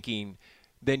is thinking,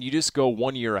 then you just go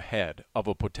 1 year ahead of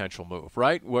a potential move,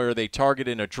 right? Where they target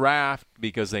in a draft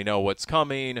because they know what's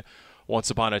coming. Once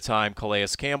upon a time, Calais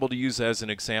Campbell, to use as an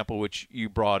example, which you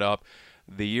brought up,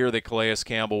 the year that Calais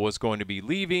Campbell was going to be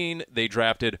leaving, they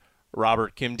drafted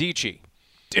Robert Nkemdiche.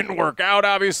 Didn't work out,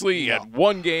 obviously. He had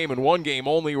one game and one game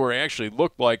only where he actually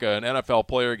looked like an NFL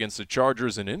player against the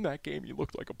Chargers, and in that game he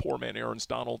looked like a poor man Aaron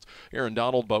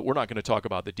Donald, but we're not going to talk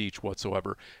about the Deech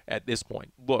whatsoever at this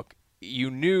point. Look,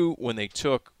 you knew when they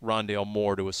took Rondale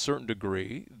Moore to a certain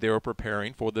degree, they were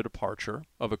preparing for the departure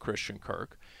of a Christian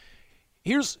Kirk.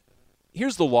 Here's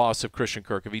the loss of Christian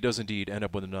Kirk if he does indeed end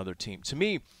up with another team. To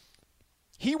me,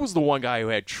 he was the one guy who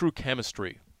had true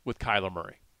chemistry with Kyler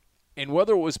Murray. And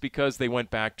whether it was because they went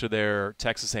back to their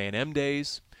Texas A&M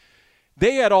days,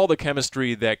 they had all the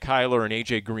chemistry that Kyler and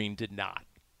A.J. Green did not.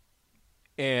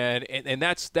 And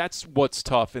that's what's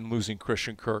tough in losing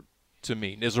Christian Kirk to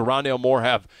me. Does Rondale Moore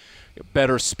have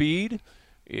better speed?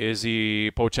 Is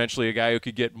he potentially a guy who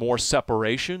could get more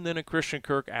separation than a Christian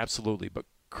Kirk? Absolutely. But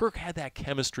Kirk had that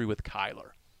chemistry with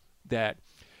Kyler.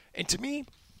 And to me,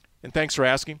 and thanks for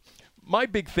asking, my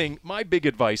big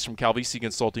advice from Calvisi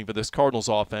Consulting for this Cardinals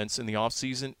offense in the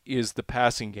offseason is the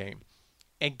passing game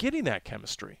and getting that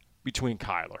chemistry between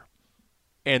Kyler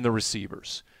and the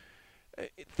receivers.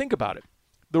 Think about it.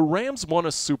 The Rams won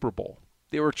a Super Bowl.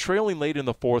 They were trailing late in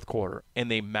the fourth quarter,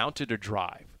 and they mounted a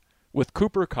drive with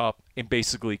Cooper Kupp and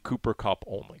basically Cooper Kupp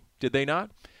only. Did they not?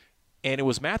 And it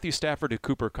was Matthew Stafford and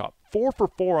Cooper Kupp. 4 for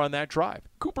 4 on that drive.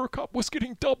 Cooper Kupp was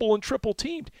getting double and triple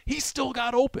teamed. He still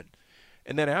got open.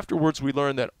 And then afterwards we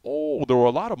learned that, there were a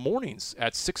lot of mornings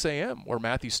at 6 a.m. where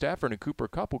Matthew Stafford and Cooper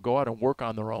Kupp will go out and work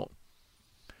on their own.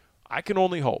 I can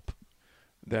only hope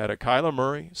that a Kyler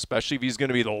Murray, especially if he's going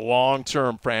to be the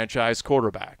long-term franchise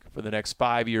quarterback for the next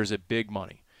 5 years at big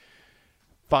money,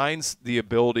 finds the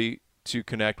ability to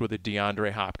connect with a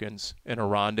DeAndre Hopkins and a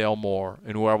Rondale Moore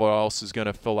and whoever else is going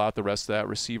to fill out the rest of that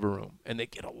receiver room. And they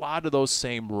get a lot of those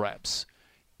same reps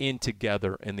in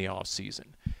together in the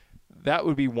offseason. That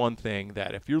would be one thing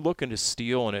that if you're looking to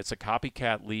steal and it's a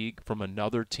copycat league from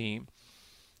another team,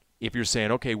 if you're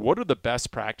saying, okay, what are the best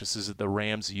practices that the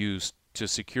Rams use to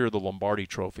secure the Lombardi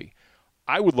Trophy,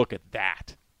 I would look at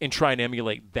that and try and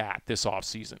emulate that this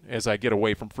offseason as I get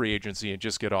away from free agency and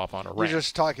just get off on a rant. You're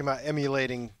just talking about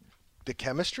emulating the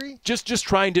chemistry? Just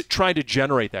trying to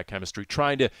generate that chemistry,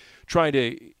 trying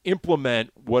to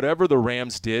implement whatever the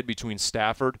Rams did between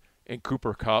Stafford and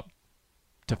Cooper Kupp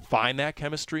to find that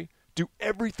chemistry. Do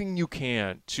everything you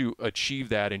can to achieve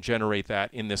that and generate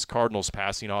that in this Cardinals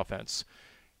passing offense.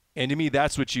 And to me,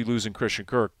 that's what you lose in Christian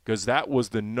Kirk, because that was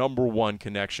the number one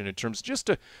connection in terms just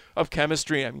of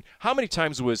chemistry. I mean, how many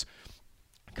times was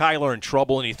Kyler in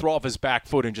trouble and he threw off his back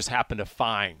foot and just happened to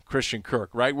find Christian Kirk,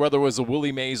 right? Whether it was a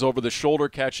Willie Mays over-the-shoulder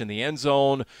catch in the end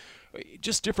zone,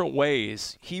 just different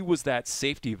ways. He was that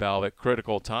safety valve at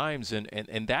critical times, and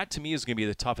that to me is going to be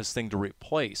the toughest thing to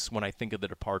replace when I think of the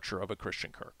departure of a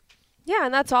Christian Kirk. Yeah,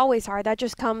 and that's always hard. That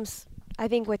just comes, I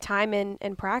think, with time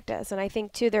and practice. And I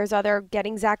think, too, there's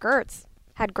getting Zach Ertz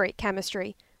had great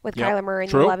chemistry with Kyler Murray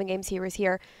in the 11 games he was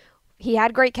here. He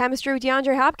had great chemistry with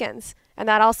DeAndre Hopkins. And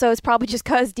that also is probably just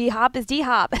because D-Hop is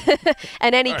D-Hop.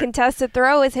 And any contested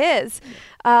throw is his.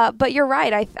 But you're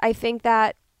right. I think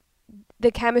that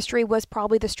the chemistry was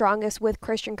probably the strongest with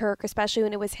Christian Kirk, especially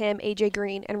when it was him, A.J.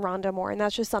 Green, and Rondale Moore. And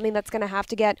that's just something that's going to have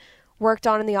to get worked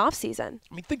on in the offseason.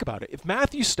 I mean, think about it. If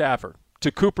Matthew Stafford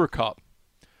to Cooper Kupp,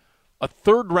 a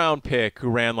third-round pick who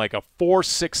ran like a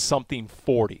 4.6 something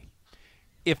 40,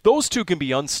 if those two can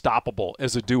be unstoppable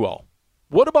as a duo,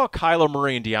 what about Kyler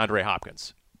Murray and DeAndre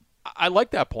Hopkins? I like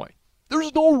that point.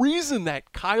 There's no reason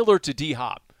that Kyler to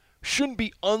D-Hop shouldn't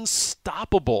be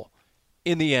unstoppable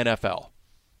in the NFL.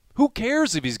 Who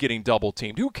cares if he's getting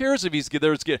double-teamed? Who cares if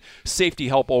there's safety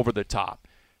help over the top?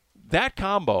 That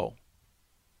combo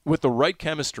with the right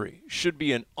chemistry should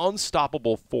be an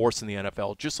unstoppable force in the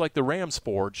NFL, just like the Rams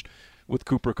forged with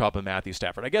Cooper Kupp and Matthew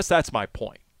Stafford. I guess that's my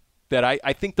point, that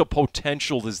I think the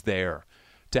potential is there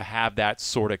to have that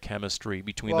sort of chemistry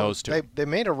between those two. They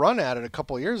made a run at it a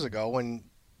couple of years ago when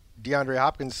DeAndre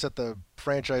Hopkins set the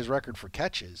franchise record for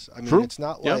catches. I mean, True. It's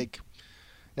not Yeah. like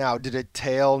now, did it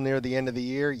tail near the end of the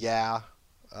year? Yeah,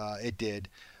 it did.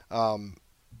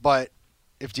 But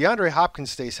if DeAndre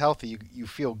Hopkins stays healthy, you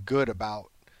feel good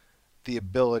about the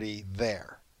ability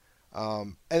there.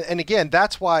 And again,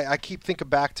 that's why I keep thinking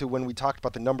back to when we talked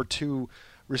about the number 2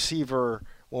 receiver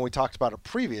when we talked about it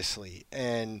previously.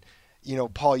 And,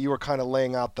 Paul, you were kind of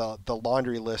laying out the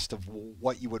laundry list of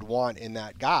what you would want in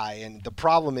that guy. And the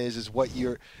problem is what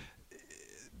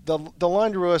the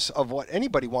laundry list of what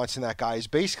anybody wants in that guy is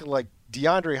basically like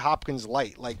DeAndre Hopkins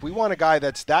light. Like, we want a guy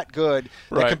that's that good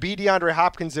that Right. can be DeAndre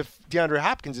Hopkins if DeAndre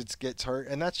Hopkins gets hurt.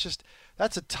 And that's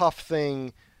a tough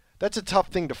thing. That's a tough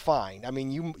thing to find. I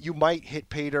mean, you might hit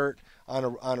pay dirt on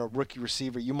a rookie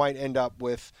receiver. You might end up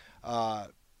with a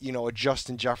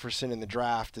Justin Jefferson in the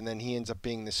draft, and then he ends up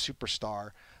being this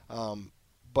superstar.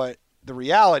 But the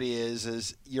reality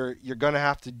is you're going to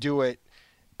have to do it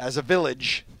as a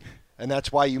village, and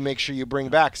that's why you make sure you bring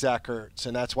back Zach Ertz,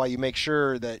 and that's why you make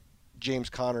sure that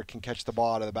James Conner can catch the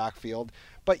ball out of the backfield.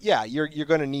 But yeah, you're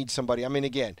going to need somebody. I mean,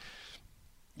 again,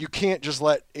 you can't just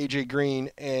let A.J. Green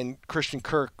and Christian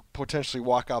Kirk potentially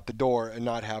walk out the door and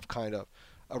not have kind of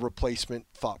a replacement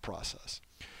thought process.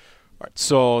 All right,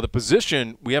 so the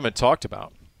position we haven't talked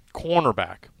about,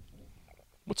 cornerback.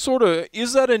 What sort of –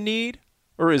 is that a need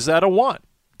or is that a want?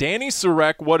 Danny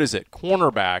Sarek, what is it?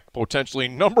 Cornerback, potentially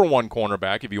number 1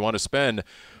 cornerback if you want to spend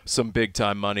some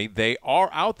big-time money. They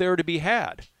are out there to be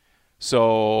had.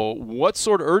 So what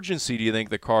sort of urgency do you think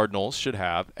the Cardinals should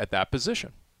have at that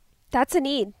position? That's a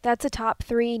need. That's a top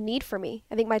 3 need for me.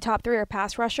 I think my top 3 are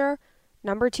pass rusher,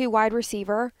 number 2 wide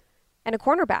receiver, and a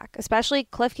cornerback. Especially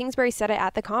Cliff Kingsbury said it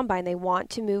at the Combine. They want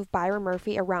to move Byron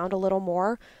Murphy around a little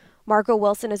more. Marco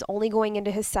Wilson is only going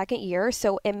into his 2nd year,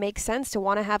 so it makes sense to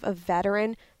want to have a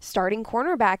veteran starting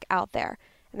cornerback out there.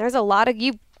 And there's a lot of,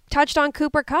 you touched on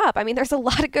Cooper Kupp. I mean, there's a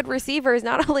lot of good receivers,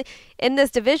 not only in this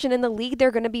division, in the league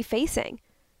they're going to be facing.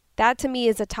 That, to me,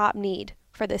 is a top need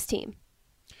for this team.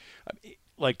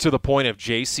 Like to the point of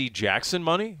J.C. Jackson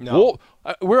money? No. Wolf,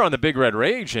 we're on the Big Red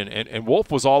Rage, and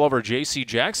Wolf was all over J.C.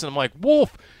 Jackson. I'm like,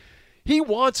 Wolf, he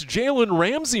wants Jalen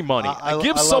Ramsey money. Give I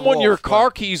love someone Wolf, your car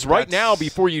but keys right now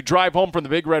before you drive home from the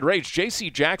Big Red Rage.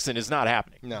 J.C. Jackson is not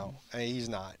happening. No, he's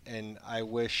not. And I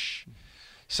wish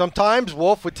sometimes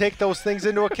Wolf would take those things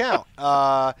into account.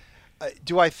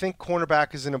 Do I think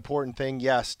cornerback is an important thing?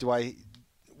 Yes.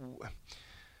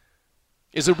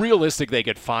 Is it realistic they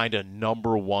could find a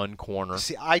number 1 corner?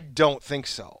 See, I don't think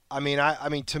so. I mean,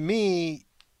 to me,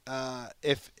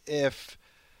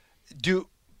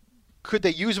 could they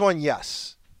use one?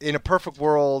 Yes. In a perfect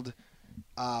world,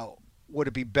 would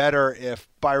it be better if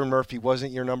Byron Murphy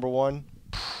wasn't your number 1?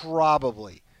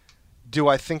 Probably. Do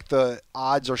I think the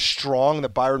odds are strong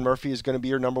that Byron Murphy is going to be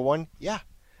your number 1? Yeah.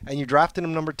 And you drafted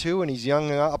him number 2, and he's young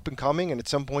and up and coming, and at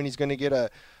some point he's going to get a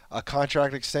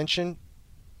contract extension.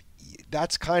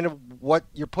 That's kind of what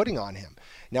you're putting on him.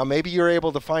 Now, maybe you're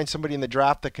able to find somebody in the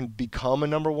draft that can become a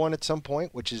number 1 at some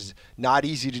point, which is not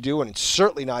easy to do, and it's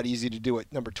certainly not easy to do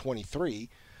at number 23.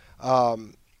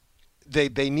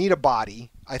 They need a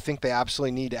body. I think they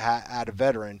absolutely need to add a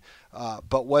veteran.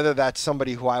 But whether that's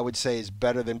somebody who I would say is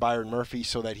better than Byron Murphy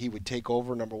so that he would take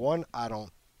over number 1, I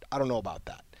don't know about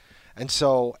that. And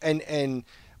so, and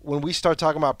when we start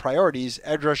talking about priorities,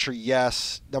 edge rusher,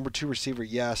 yes. Number 2 receiver,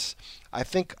 yes. I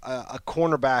think a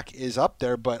cornerback is up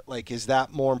there, but is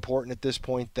that more important at this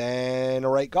point than a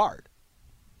right guard?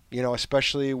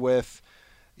 Especially with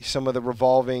some of the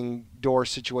revolving door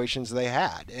situations they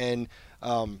had. And,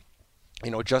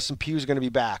 Justin Pugh is going to be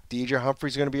back. DJ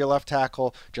Humphrey's going to be your left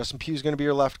tackle. Justin Pugh is going to be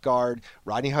your left guard.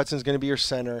 Rodney Hudson's going to be your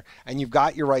center. And you've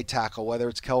got your right tackle, whether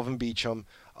it's Kelvin Beachum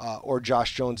or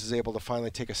Josh Jones is able to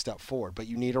finally take a step forward. But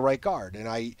you need a right guard. And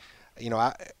I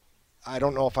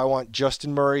don't know if I want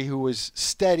Justin Murray, who was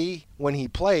steady when he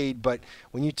played, but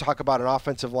when you talk about an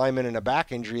offensive lineman and a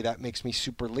back injury, that makes me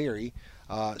super leery.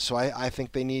 So I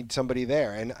think they need somebody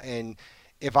there. And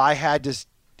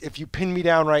if you pin me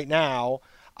down right now,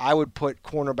 I would put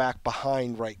cornerback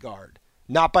behind right guard.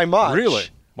 Not by much. Really?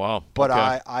 Wow. But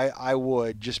okay. I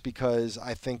would, just because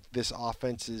I think this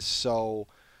offense is so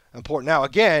important. Now,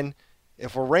 again,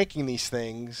 if we're ranking these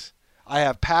things, I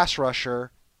have pass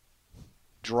rusher,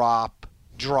 drop,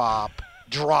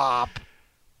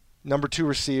 number 2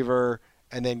 receiver,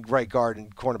 and then right guard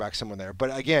and cornerback somewhere there.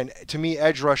 But again, to me,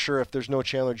 edge rusher, if there's no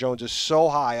Chandler Jones, is so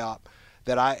high up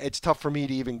that it's tough for me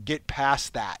to even get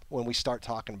past that when we start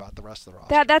talking about the rest of the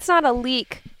roster. That's not a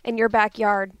leak in your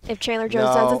backyard if Chandler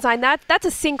Jones No. doesn't sign. That's a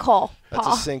sinkhole, That's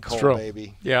Paul. a sinkhole, True.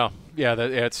 baby. Yeah,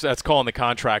 that's calling the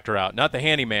contractor out, not the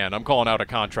handyman. I'm calling out a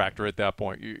contractor at that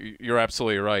point. You're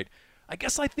absolutely right. I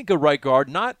guess I think a right guard,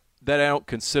 not that I don't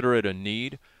consider it a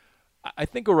need. I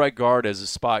think a right guard as a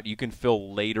spot you can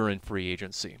fill later in free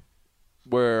agency,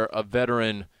 where a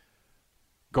veteran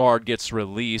guard gets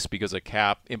released because of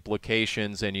cap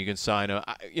implications, and you can sign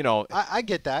I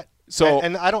get that. So-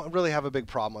 and I don't really have a big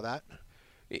problem with that.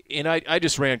 And I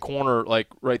just ran corner like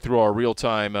right through our real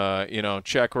time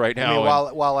check right now. I mean,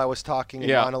 and- while I was talking and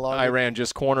yeah, monologuing. I ran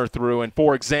just corner through. And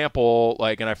for example,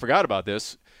 and I forgot about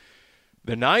this,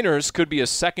 the Niners could be a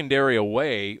secondary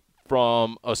away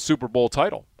from a Super Bowl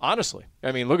title, honestly.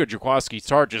 I mean, look at Jaquiski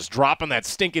Tartt just dropping that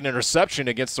stinking interception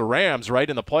against the Rams right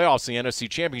in the playoffs, the NFC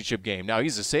Championship game. Now,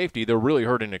 he's a safety. They're really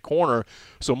hurting at corner.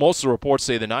 So most of the reports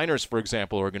say the Niners, for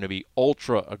example, are going to be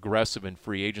ultra-aggressive in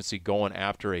free agency going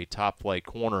after a top-flight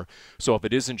corner. So if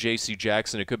it isn't J.C.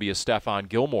 Jackson, it could be a Stephon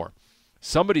Gilmore.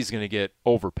 Somebody's going to get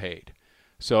overpaid.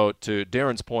 So to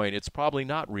Darren's point, it's probably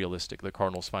not realistic the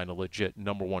Cardinals find a legit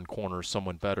number one corner,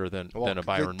 someone better than a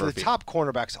Byron Murphy. The top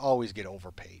cornerbacks always get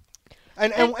overpaid,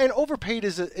 and overpaid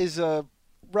is a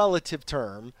relative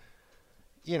term,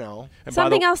 And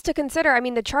Something else to consider. I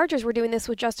mean, the Chargers were doing this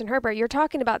with Justin Herbert. You're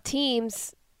talking about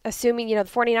teams, assuming, the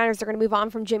 49ers are going to move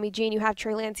on from Jimmy G and you have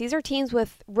Trey Lance. These are teams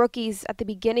with rookies at the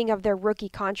beginning of their rookie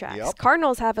contracts. Yep.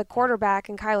 Cardinals have a quarterback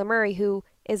in Kyler Murray who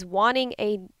is wanting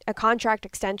a contract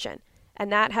extension,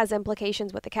 and that has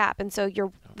implications with the cap. And so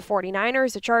the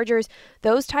 49ers, the Chargers,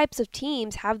 those types of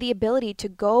teams have the ability to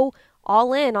go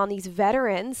all in on these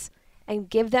veterans and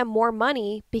give them more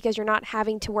money because you're not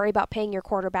having to worry about paying your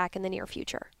quarterback in the near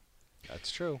future.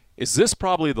 That's true. Is this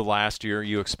probably the last year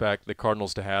you expect the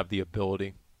Cardinals to have the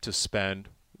ability to spend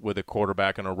with a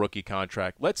quarterback on a rookie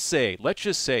contract? Let's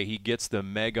just say he gets the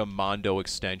mega mondo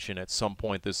extension at some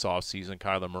point this offseason,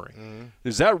 Kyler Murray. Mm-hmm.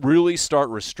 Does that really start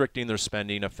restricting their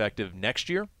spending effective next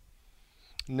year?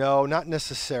 No, not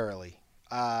necessarily.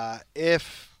 Because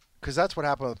that's what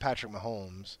happened with Patrick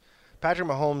Mahomes. Patrick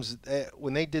Mahomes,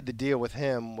 when they did the deal with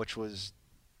him, which was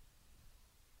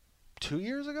 2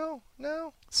 years ago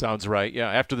now? Sounds right. Yeah,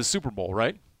 after the Super Bowl,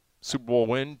 right? Super Bowl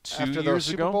win 2 years ago? After the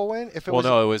Super Bowl win?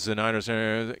 No, it was the Niners.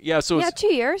 Yeah, so Yeah,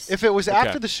 2 years. If it was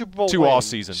after the Super Bowl two win. off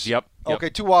seasons. Yep.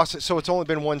 Okay, 2 off. So it's only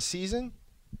been one season?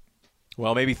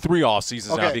 Well, maybe 3 off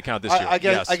seasons now if you count this year. I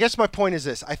yes. guess my point is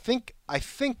this. I think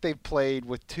they've played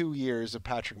with 2 years of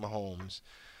Patrick Mahomes.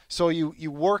 So you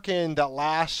work in that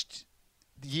last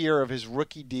year of his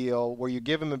rookie deal where you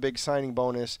give him a big signing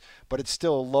bonus, but it's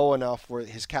still low enough where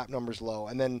his cap number's low.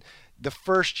 And then the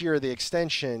first year of the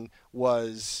extension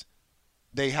was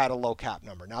they had a low cap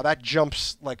number. Now that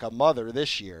jumps like a mother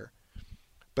this year.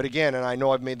 But again, and I know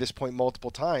I've made this point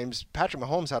multiple times, Patrick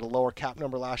Mahomes had a lower cap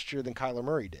number last year than Kyler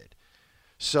Murray did.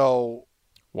 So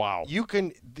wow. You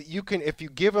can if you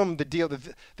give him the deal.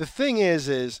 The thing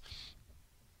is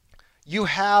you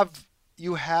have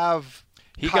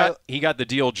he got the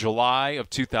deal July of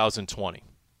 2020.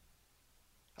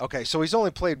 Okay, so he's only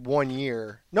played 1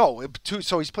 year. No,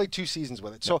 so he's played 2 seasons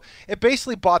with it. So it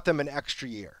basically bought them an extra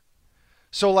year.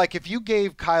 So like if you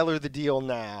gave Kyler the deal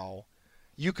now,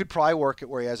 you could probably work it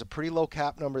where he has a pretty low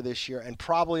cap number this year and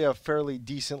probably a fairly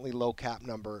decently low cap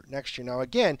number next year. Now,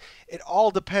 again, it all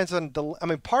depends on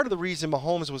part of the reason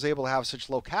Mahomes was able to have such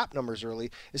low cap numbers early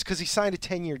is because he signed a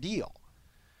 10-year deal.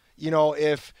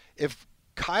 If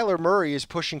Kyler Murray is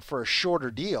pushing for a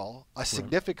shorter deal, a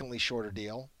significantly shorter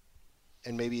deal,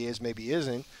 and maybe he is, maybe he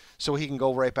isn't, so he can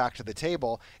go right back to the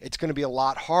table, it's going to be a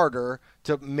lot harder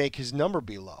to make his number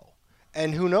be low.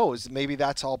 And who knows, maybe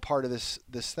that's all part of this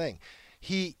thing.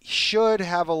 He should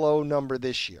have a low number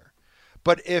this year.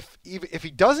 But if he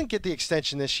doesn't get the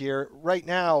extension this year, right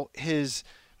now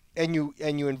and you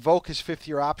invoke his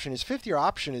 5th-year option, his 5th-year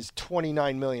option is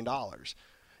 $29 million.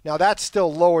 Now, that's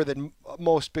still lower than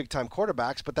most big-time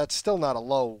quarterbacks, but that's still not a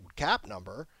low cap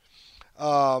number.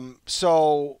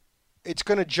 So it's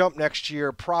going to jump next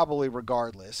year probably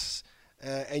regardless.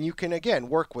 And you can, again,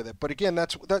 work with it. But, again,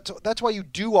 that's why you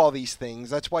do all these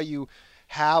things. That's why you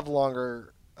have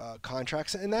longer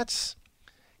contracts. And that's,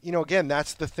 again,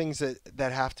 that's the things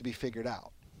that have to be figured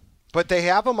out. But they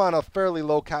have them on a fairly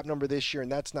low cap number this year,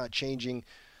 and that's not changing.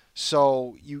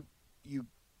 So you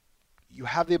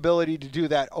have the ability to do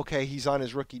that. Okay, he's on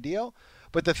his rookie deal.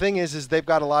 But the thing is they've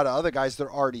got a lot of other guys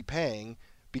they're already paying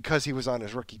because he was on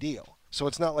his rookie deal. So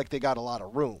it's not like they got a lot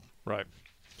of room. Right.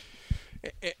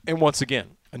 And once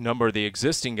again, a number of the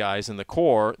existing guys in the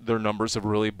core, their numbers have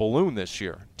really ballooned this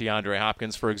year. DeAndre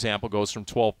Hopkins, for example, goes from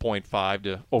 12.5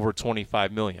 to over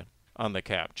 25 million on the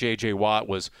cap. J.J. Watt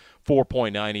was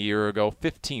 4.9 a year ago,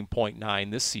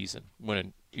 15.9 this season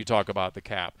when you talk about the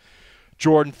cap.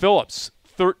 Jordan Phillips,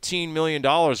 $13 million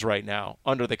right now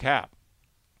under the cap.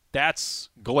 That's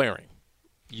glaring.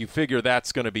 You figure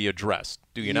that's going to be addressed.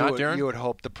 Do you not, Darren? You would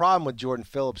hope. The problem with Jordan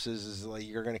Phillips is like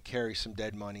you're going to carry some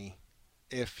dead money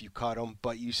if you cut him,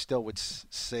 but you still would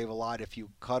save a lot if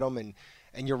you cut him, and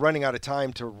you're running out of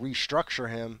time to restructure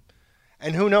him.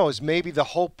 And who knows, maybe the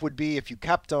hope would be if you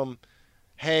kept him,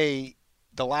 hey,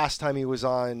 the last time he was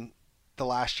on the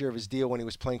last year of his deal when he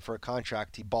was playing for a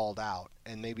contract, he balled out,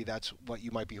 and maybe that's what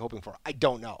you might be hoping for. I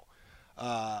don't know.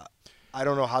 I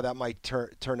don't know how that might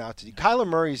turn out to be. Kyler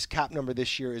Murray's cap number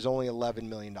this year is only $11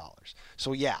 million.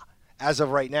 So, yeah, as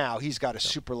of right now, he's got a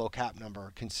super low cap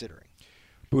number considering.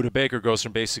 Budda Baker goes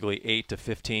from basically 8 to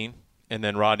 15, and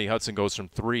then Rodney Hudson goes from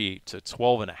 3 to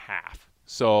 12.5.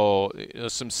 So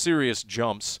some serious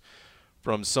jumps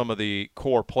from some of the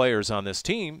core players on this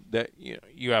team that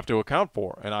you have to account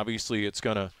for. And obviously it's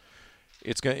gonna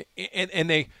and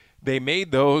they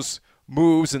made those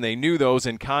moves, and they knew those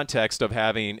in context of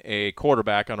having a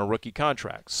quarterback on a rookie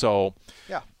contract. So,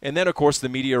 yeah. And then, of course, the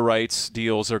media rights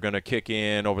deals are going to kick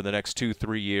in over the next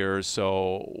 2-3 years.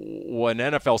 So an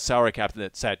NFL salary cap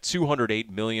that's at $208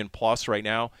 million plus right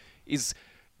now is,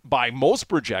 by most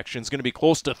projections, going to be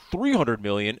close to $300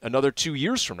 million another 2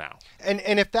 years from now. And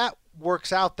if that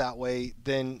works out that way,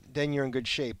 then you're in good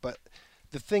shape. But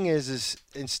the thing is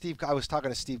and I was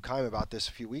talking to Steve Keim about this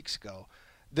a few weeks ago.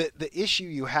 The issue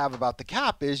you have about the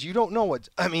cap is you don't know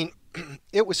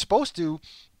it was supposed to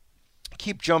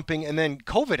keep jumping, and then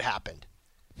COVID happened.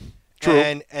 True.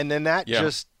 And then that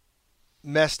just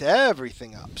messed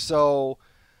everything up. So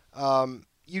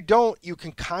you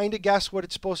can kind of guess what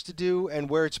it's supposed to do and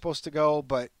where it's supposed to go,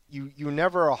 but you're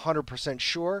never 100%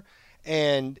 sure.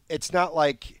 And it's not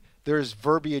like there's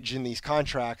verbiage in these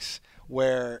contracts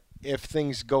where if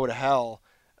things go to hell,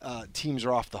 teams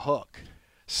are off the hook.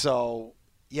 So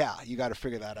yeah, you got to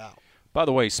figure that out. By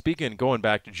the way, going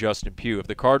back to Justin Pugh, if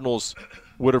the Cardinals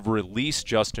would have released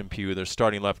Justin Pugh, their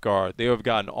starting left guard, they would have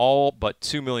gotten all but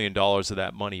 $2 million of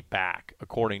that money back,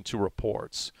 according to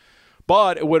reports.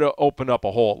 But it would have opened up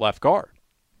a hole at left guard.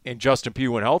 And Justin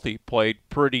Pugh, when healthy, played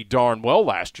pretty darn well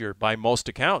last year by most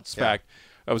accounts. In fact,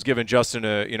 I was giving Justin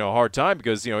a hard time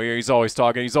because he's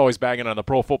always bagging on the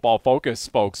Pro Football Focus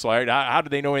folks. Right? How do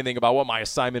they know anything about what my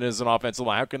assignment is in offensive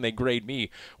line? How can they grade me?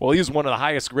 Well, he was one of the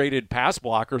highest graded pass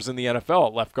blockers in the NFL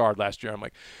at left guard last year. I'm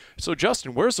like, so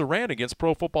Justin, where's the rant against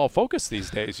Pro Football Focus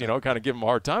these days? Kind of give him a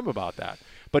hard time about that.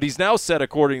 But he's now set,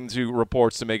 according to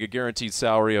reports, to make a guaranteed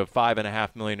salary of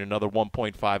 $5.5 million, another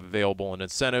 $1.5 available in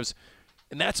incentives,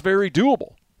 and that's very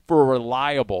doable for a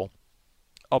reliable,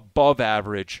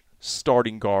 above-average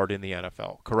starting guard in the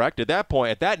NFL, correct? At that point,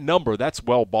 at that number, that's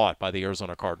well bought by the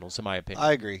Arizona Cardinals, in my opinion.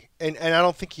 I agree. And I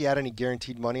don't think he had any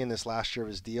guaranteed money in this last year of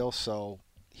his deal, so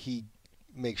he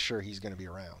makes sure he's going to be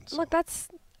around. So. Look, that's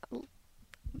 –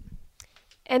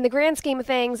 in the grand scheme of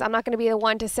things, I'm not going to be the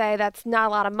one to say that's not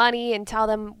a lot of money and tell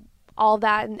them all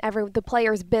that and the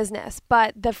player's business.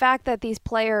 But the fact that these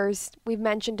players – we've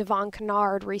mentioned Devon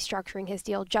Kennard restructuring his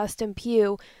deal, Justin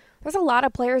Pugh. There's a lot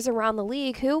of players around the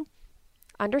league who –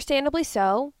 understandably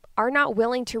so, are not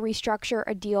willing to restructure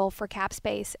a deal for cap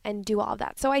space and do all of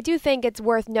that. So I do think it's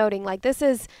worth noting, like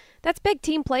that's big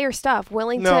team player stuff,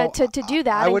 willing to do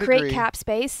that and create cap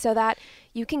space so that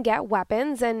you can get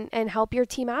weapons and help your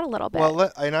team out a little bit.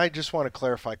 Well, and I just want to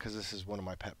clarify because this is one of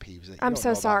my pet peeves. I'm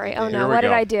so sorry. Oh no, what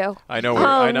did I do? I know.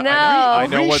 I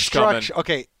know what's coming.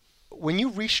 Okay, when you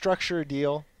restructure a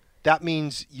deal, that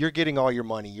means you're getting all your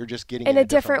money. You're just getting it in a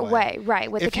different way,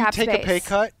 right? With the cap space. If you take a pay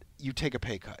cut, you take a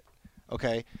pay cut,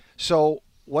 okay? So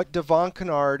what Devon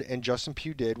Kennard and Justin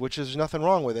Pugh did, which is nothing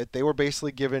wrong with it, they were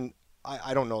basically given,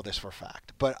 I don't know this for a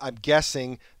fact, but I'm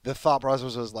guessing the thought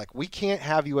process was like, we can't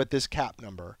have you at this cap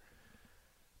number.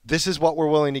 This is what we're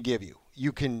willing to give you.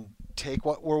 You can take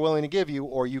what we're willing to give you,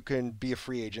 or you can be a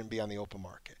free agent, be on the open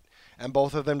market. And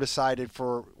both of them decided,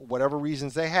 for whatever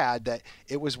reasons they had, that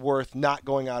it was worth not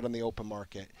going out on the open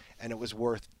market, and it was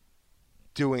worth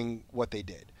doing what they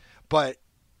did. But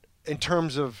in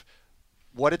terms of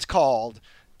what it's called,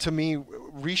 to me,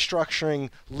 restructuring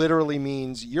literally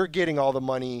means you're getting all the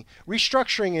money.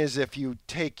 Restructuring is if you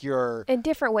take your... in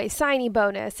different ways, signing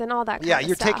bonus and all that kind of stuff. Yeah,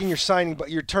 you're taking your signing, but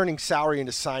you're turning salary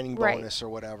into signing bonus or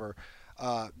whatever.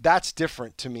 That's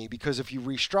different to me because if you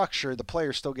restructure, the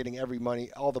player's still getting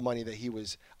all the money that he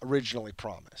was originally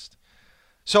promised.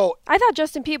 So I thought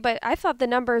Justin Pugh, but I thought the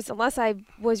numbers, unless I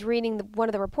was reading one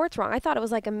of the reports wrong, I thought it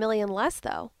was like $1 million less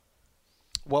though.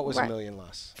 what was Right. $1 million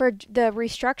less? For the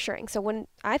restructuring. So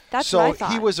that's So what I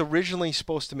thought. he was originally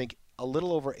supposed to make a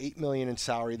little over $8 million in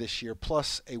salary this year,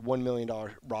 plus a $1 million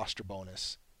roster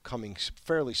bonus coming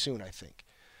fairly soon, I think.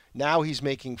 Now he's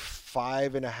making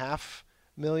 $5.5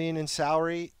 million in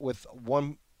salary with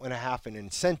 $1.5 million in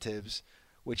incentives,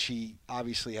 which he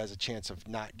obviously has a chance of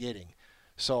not getting.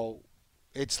 So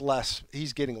it's less.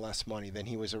 He's getting less money than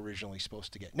he was originally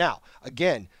supposed to get. Now,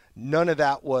 again, none of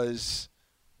that was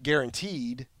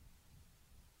guaranteed,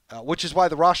 which is why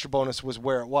the roster bonus was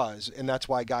where it was, and that's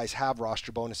why guys have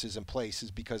roster bonuses in place,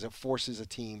 is because it forces a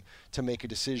team to make a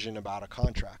decision about a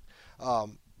contract.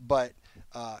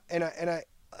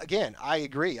 Again, I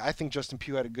agree. I think Justin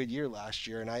Pugh had a good year last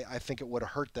year, and I think it would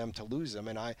have hurt them to lose him.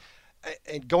 And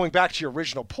going back to your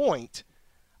original point,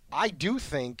 I do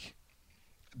think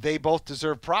they both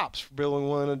deserve props for being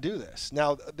willing to do this.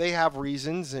 Now, they have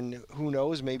reasons, and who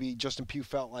knows, maybe Justin Pugh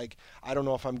felt like, I don't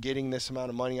know if I'm getting this amount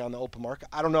of money on the open market.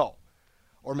 I don't know.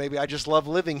 Or maybe I just love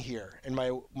living here, and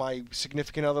my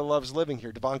significant other loves living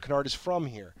here. Devon Kennard is from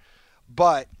here.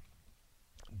 But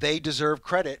they deserve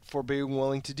credit for being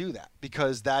willing to do that,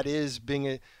 because that is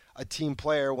being a team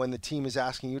player when the team is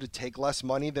asking you to take less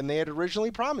money than they had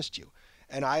originally promised you.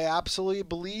 And I absolutely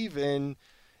believe in,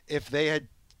 if they had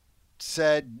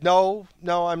said, no,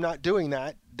 I'm not doing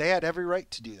that, they had every right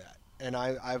to do that. And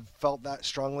I've felt that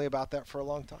strongly about that for a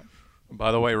long time.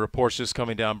 By the way, reports just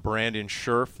coming down, Brandon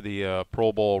Scherf, the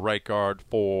Pro Bowl right guard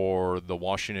for the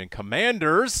Washington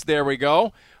Commanders, there we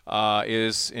go,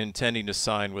 is intending to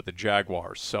sign with the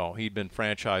Jaguars. So he'd been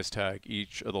franchise tag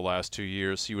each of the last 2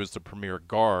 years. He was the premier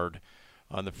guard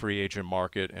on the free agent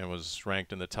market and was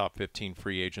ranked in the top 15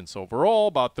 free agents overall,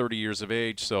 about 30 years of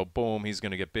age. So, boom, he's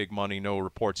going to get big money. No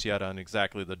reports yet on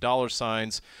exactly the dollar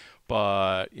signs.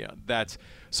 But, yeah, that's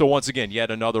 – so, once again,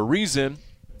 yet another reason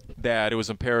that it was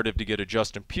imperative to get a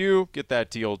Justin Pugh, get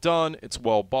that deal done. It's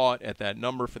well bought at that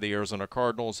number for the Arizona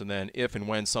Cardinals. And then if and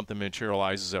when something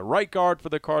materializes at right guard for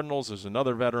the Cardinals, there's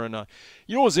another veteran.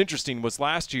 You know what was interesting was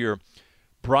last year,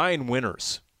 Brian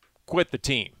Winters quit the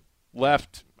team,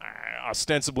 left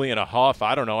ostensibly in a huff,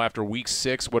 I don't know, after week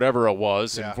 6, whatever it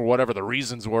was, and for whatever the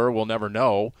reasons were, we'll never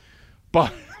know.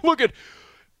 But look at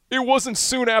it wasn't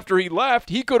soon after he left.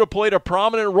 He could have played a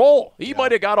prominent role. He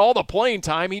might have got all the playing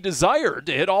time he desired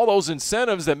to hit all those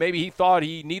incentives that maybe he thought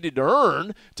he needed to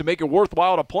earn to make it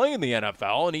worthwhile to play in the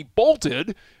NFL, and he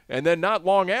bolted. And then not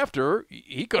long after,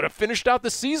 he could have finished out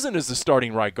the season as the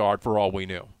starting right guard for all we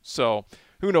knew. So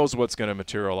who knows what's going to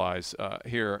materialize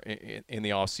here in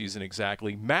the offseason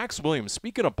exactly. Max Williams,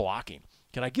 speaking of blocking,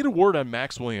 can I get a word on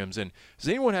Max Williams? And does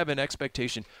anyone have an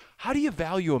expectation? How do you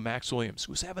value a Max Williams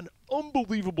who's having an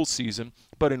unbelievable season,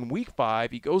 but in week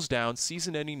 5 he goes down,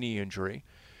 season-ending knee injury?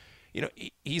 You know,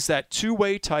 he's that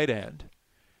two-way tight end.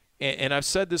 And I've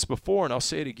said this before, and I'll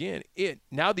say it again.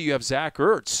 Now that you have Zach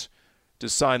Ertz to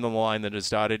sign the line that is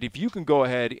dotted, if you can go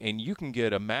ahead and you can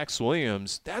get a Max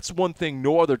Williams, that's one thing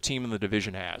no other team in the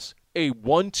division has, a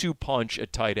 1-2 punch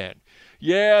at tight end.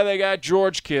 Yeah, they got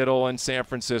George Kittle in San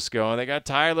Francisco, and they got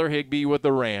Tyler Higbee with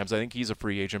the Rams. I think he's a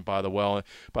free agent, by the way,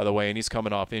 and he's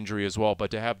coming off injury as well. But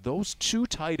to have those 2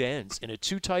 tight ends in a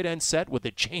 2 tight end set with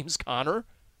a James Conner,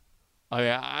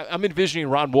 I'm envisioning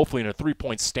Ron Wolfley in a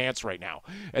 3-point stance right now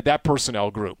at that personnel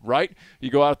group, right? You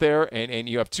go out there and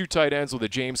you have 2 tight ends with a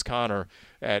James Conner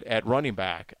at running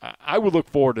back. I would look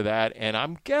forward to that, and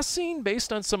I'm guessing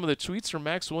based on some of the tweets from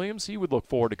Max Williams, he would look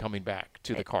forward to coming back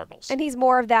to the Cardinals. And he's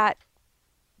more of that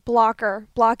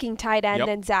blocking tight end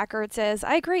than Zach Ertz is.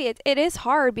 I agree. It is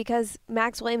hard because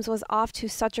Max Williams was off to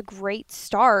such a great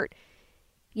start.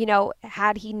 You know,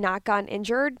 had he not gotten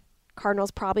injured,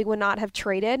 Cardinals probably would not have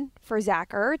traded for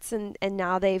Zach Ertz, and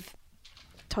now they've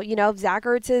Zach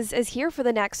Ertz is here for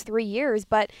the next 3 years.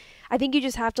 But I think you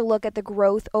just have to look at the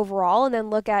growth overall and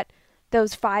then look at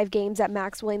those 5 games that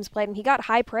Max Williams played. And he got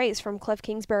high praise from Cliff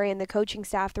Kingsbury and the coaching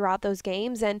staff throughout those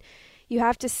games. And you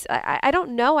have to – I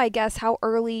don't know, I guess, how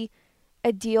early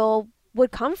a deal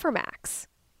would come for Max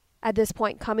at this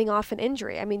point coming off an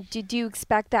injury. I mean, do you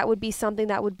expect that would be something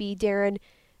that would be, Darren,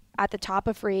 at the top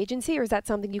of free agency, or is that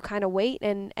something you kind of wait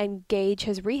and gauge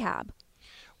his rehab?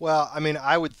 Well, I mean,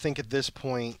 I would think at this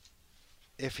point,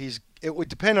 it would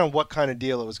depend on what kind of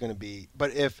deal it was going to be.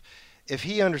 But if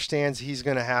he understands he's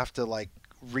going to have to like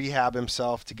rehab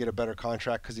himself to get a better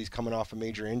contract because he's coming off a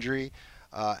major injury,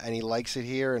 and he likes it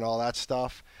here and all that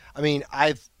stuff. I mean,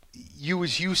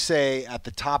 you say at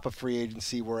the top of free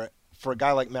agency, where for a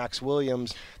guy like Max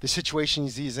Williams, the situation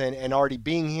he's in and already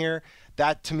being here,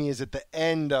 that to me is at the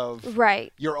end of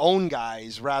Right. your own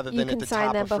guys rather You than can at the sign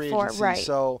top them of free before, agency. right.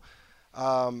 So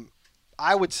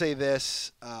I would say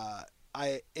this: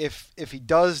 if he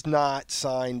does not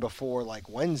sign before like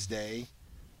Wednesday,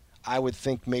 I would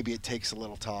think maybe it takes a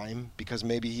little time because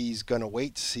maybe he's going to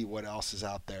wait to see what else is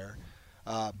out there.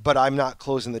 But I'm not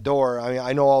closing the door. I mean,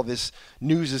 I know all this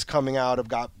news is coming out of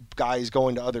guys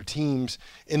going to other teams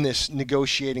in this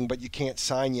negotiating, but you can't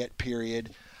sign yet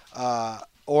period,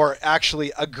 or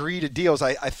actually agree to deals.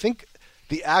 I think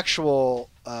the actual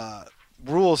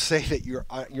rules say that you're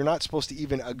not supposed to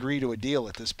even agree to a deal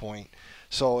at this point.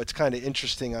 So it's kind of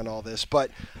interesting on all this. But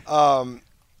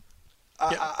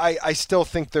I still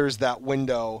think there's that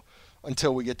window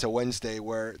until we get to Wednesday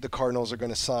where the Cardinals are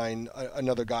going to sign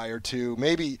another guy or two,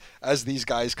 maybe as these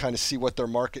guys kind of see what their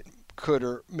market could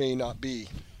or may not be.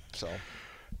 So,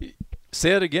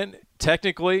 say it again.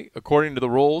 Technically, according to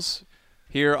the rules,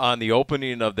 here on the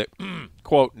opening of the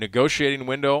quote negotiating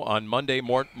window on Monday,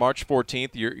 March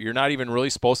 14th, you're not even really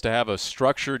supposed to have a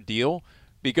structured deal,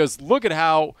 because look at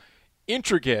how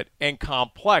intricate and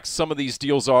complex some of these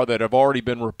deals are that have already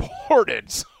been reported.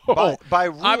 So by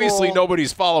rule, obviously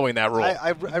nobody's following that rule.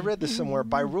 I read this somewhere.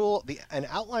 By rule, an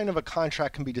outline of a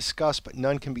contract can be discussed, but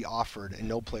none can be offered, and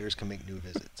no players can make new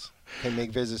visits. Can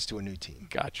make visits to a new team.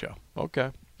 Gotcha.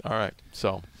 Okay. All right.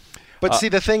 So, but see,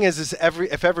 the thing is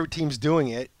if every team's doing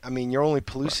it, I mean, you're only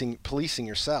policing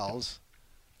yourselves.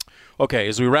 Okay,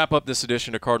 as we wrap up this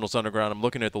edition of Cardinals Underground, I'm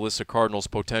looking at the list of Cardinals'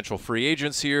 potential free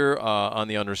agents here on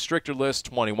the unrestricted list.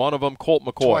 21 of them. Colt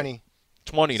McCoy.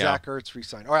 20 now. Zach Ertz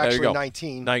re-signed. Or actually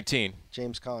 19. 19.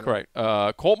 James Conner. Correct.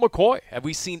 Colt McCoy. Have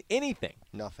we seen anything?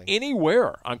 Nothing.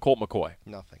 Anywhere on Colt McCoy?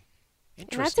 Nothing. And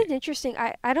that's an interesting.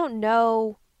 I don't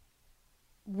know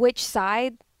which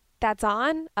side that's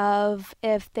on, of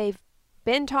if they've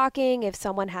been talking, if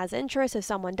someone has interest, if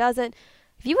someone doesn't.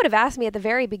 If you would have asked me at the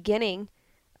very beginning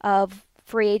of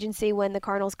free agency when the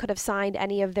Cardinals could have signed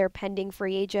any of their pending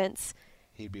free agents,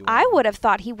 I would have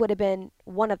thought he would have been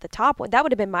one of the top ones. That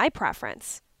would have been my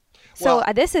preference. So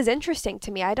this is interesting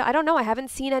to me. I don't know. I haven't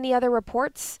seen any other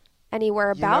reports anywhere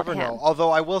about him. You never know.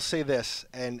 Although I will say this,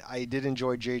 and I did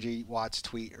enjoy J.J. Watt's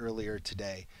tweet earlier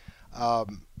today.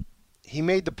 He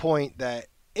made the point that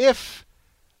if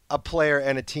a player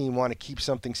and a team want to keep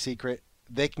something secret,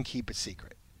 they can keep it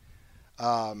secret.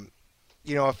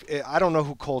 If I don't know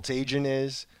who Colt's agent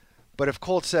is, but if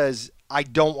Colt says, I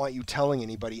don't want you telling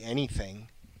anybody anything,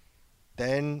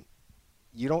 then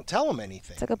you don't tell them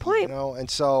anything. That's a good point. And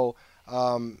so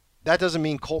that doesn't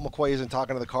mean Colt McCoy isn't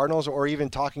talking to the Cardinals or even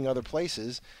talking other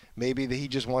places. Maybe that he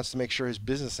just wants to make sure his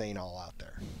business ain't all out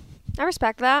there. I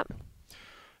respect that.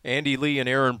 Andy Lee and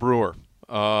Aaron Brewer,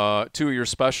 two of your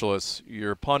specialists,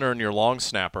 your punter and your long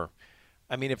snapper.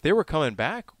 I mean, if they were coming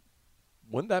back,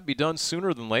 wouldn't that be done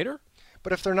sooner than later?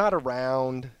 But if they're not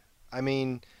around, I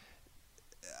mean,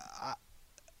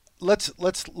 let's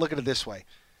look at it this way: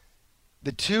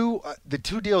 the two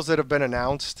deals that have been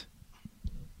announced,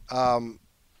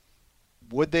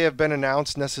 would they have been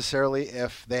announced necessarily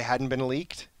if they hadn't been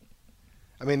leaked?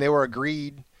 I mean, they were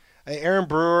agreed. Aaron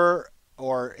Brewer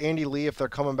or Andy Lee, if they're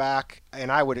coming back,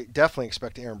 and I would definitely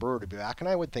expect Aaron Brewer to be back, and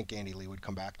I would think Andy Lee would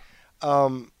come back.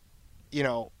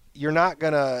 You're not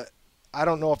gonna. I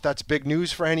don't know if that's big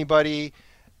news for anybody.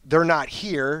 They're not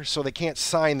here, so they can't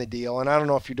sign the deal. And I don't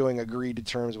know if you're doing agreed to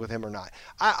terms with him or not.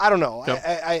 I don't know.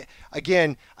 Yep.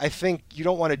 I think you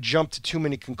don't want to jump to too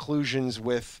many conclusions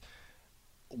with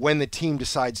when the team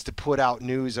decides to put out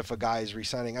news if a guy is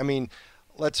re-signing. I mean,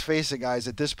 let's face it, guys.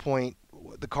 At this point,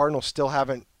 the Cardinals still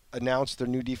haven't announced their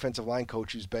new defensive line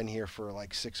coach who's been here for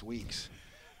like 6 weeks.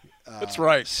 That's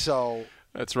right. So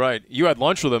that's right. You had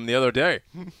lunch with him the other day.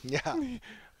 Yeah.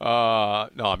 No,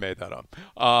 I made that up.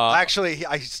 Actually,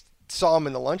 I saw him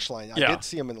in the lunch line. I did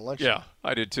see him in the lunch line. Yeah,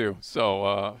 I did too.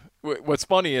 So what's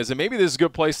funny is, and maybe this is a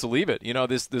good place to leave it,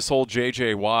 this whole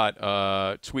J.J.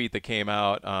 Watt tweet that came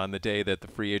out on the day that the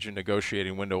free agent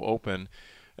negotiating window opened,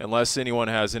 unless anyone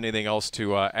has anything else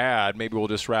to add, maybe we'll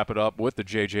just wrap it up with the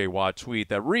J.J. Watt tweet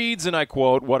that reads, and I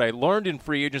quote, "What I learned in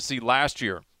free agency last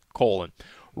year,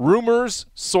 rumors,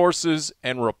 sources,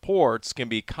 and reports can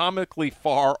be comically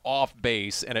far off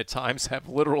base and at times have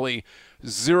literally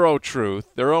zero truth.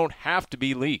 There don't have to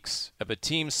be leaks. If a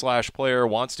team/player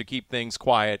wants to keep things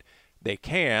quiet, they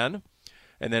can."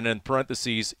 And then in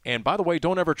parentheses, and by the way,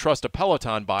 don't ever trust a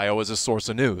Peloton bio as a source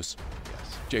of news.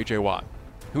 Yes. J.J. Watt,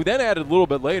 who then added a little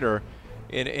bit later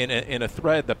in a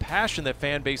thread, "The passion that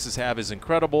fan bases have is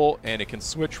incredible, and it can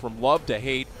switch from love to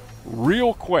hate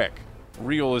real quick."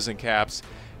 Real is in caps.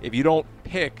 If you don't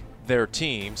pick their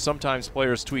team, sometimes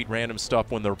players tweet random stuff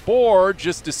when they're bored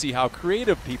just to see how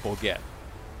creative people get.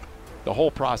 The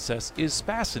whole process is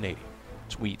fascinating,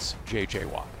 tweets J.J.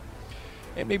 Watt.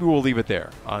 And maybe we'll leave it there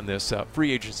on this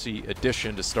free agency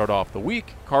edition to start off the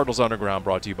week. Cardinals Underground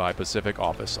brought to you by Pacific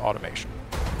Office Automation.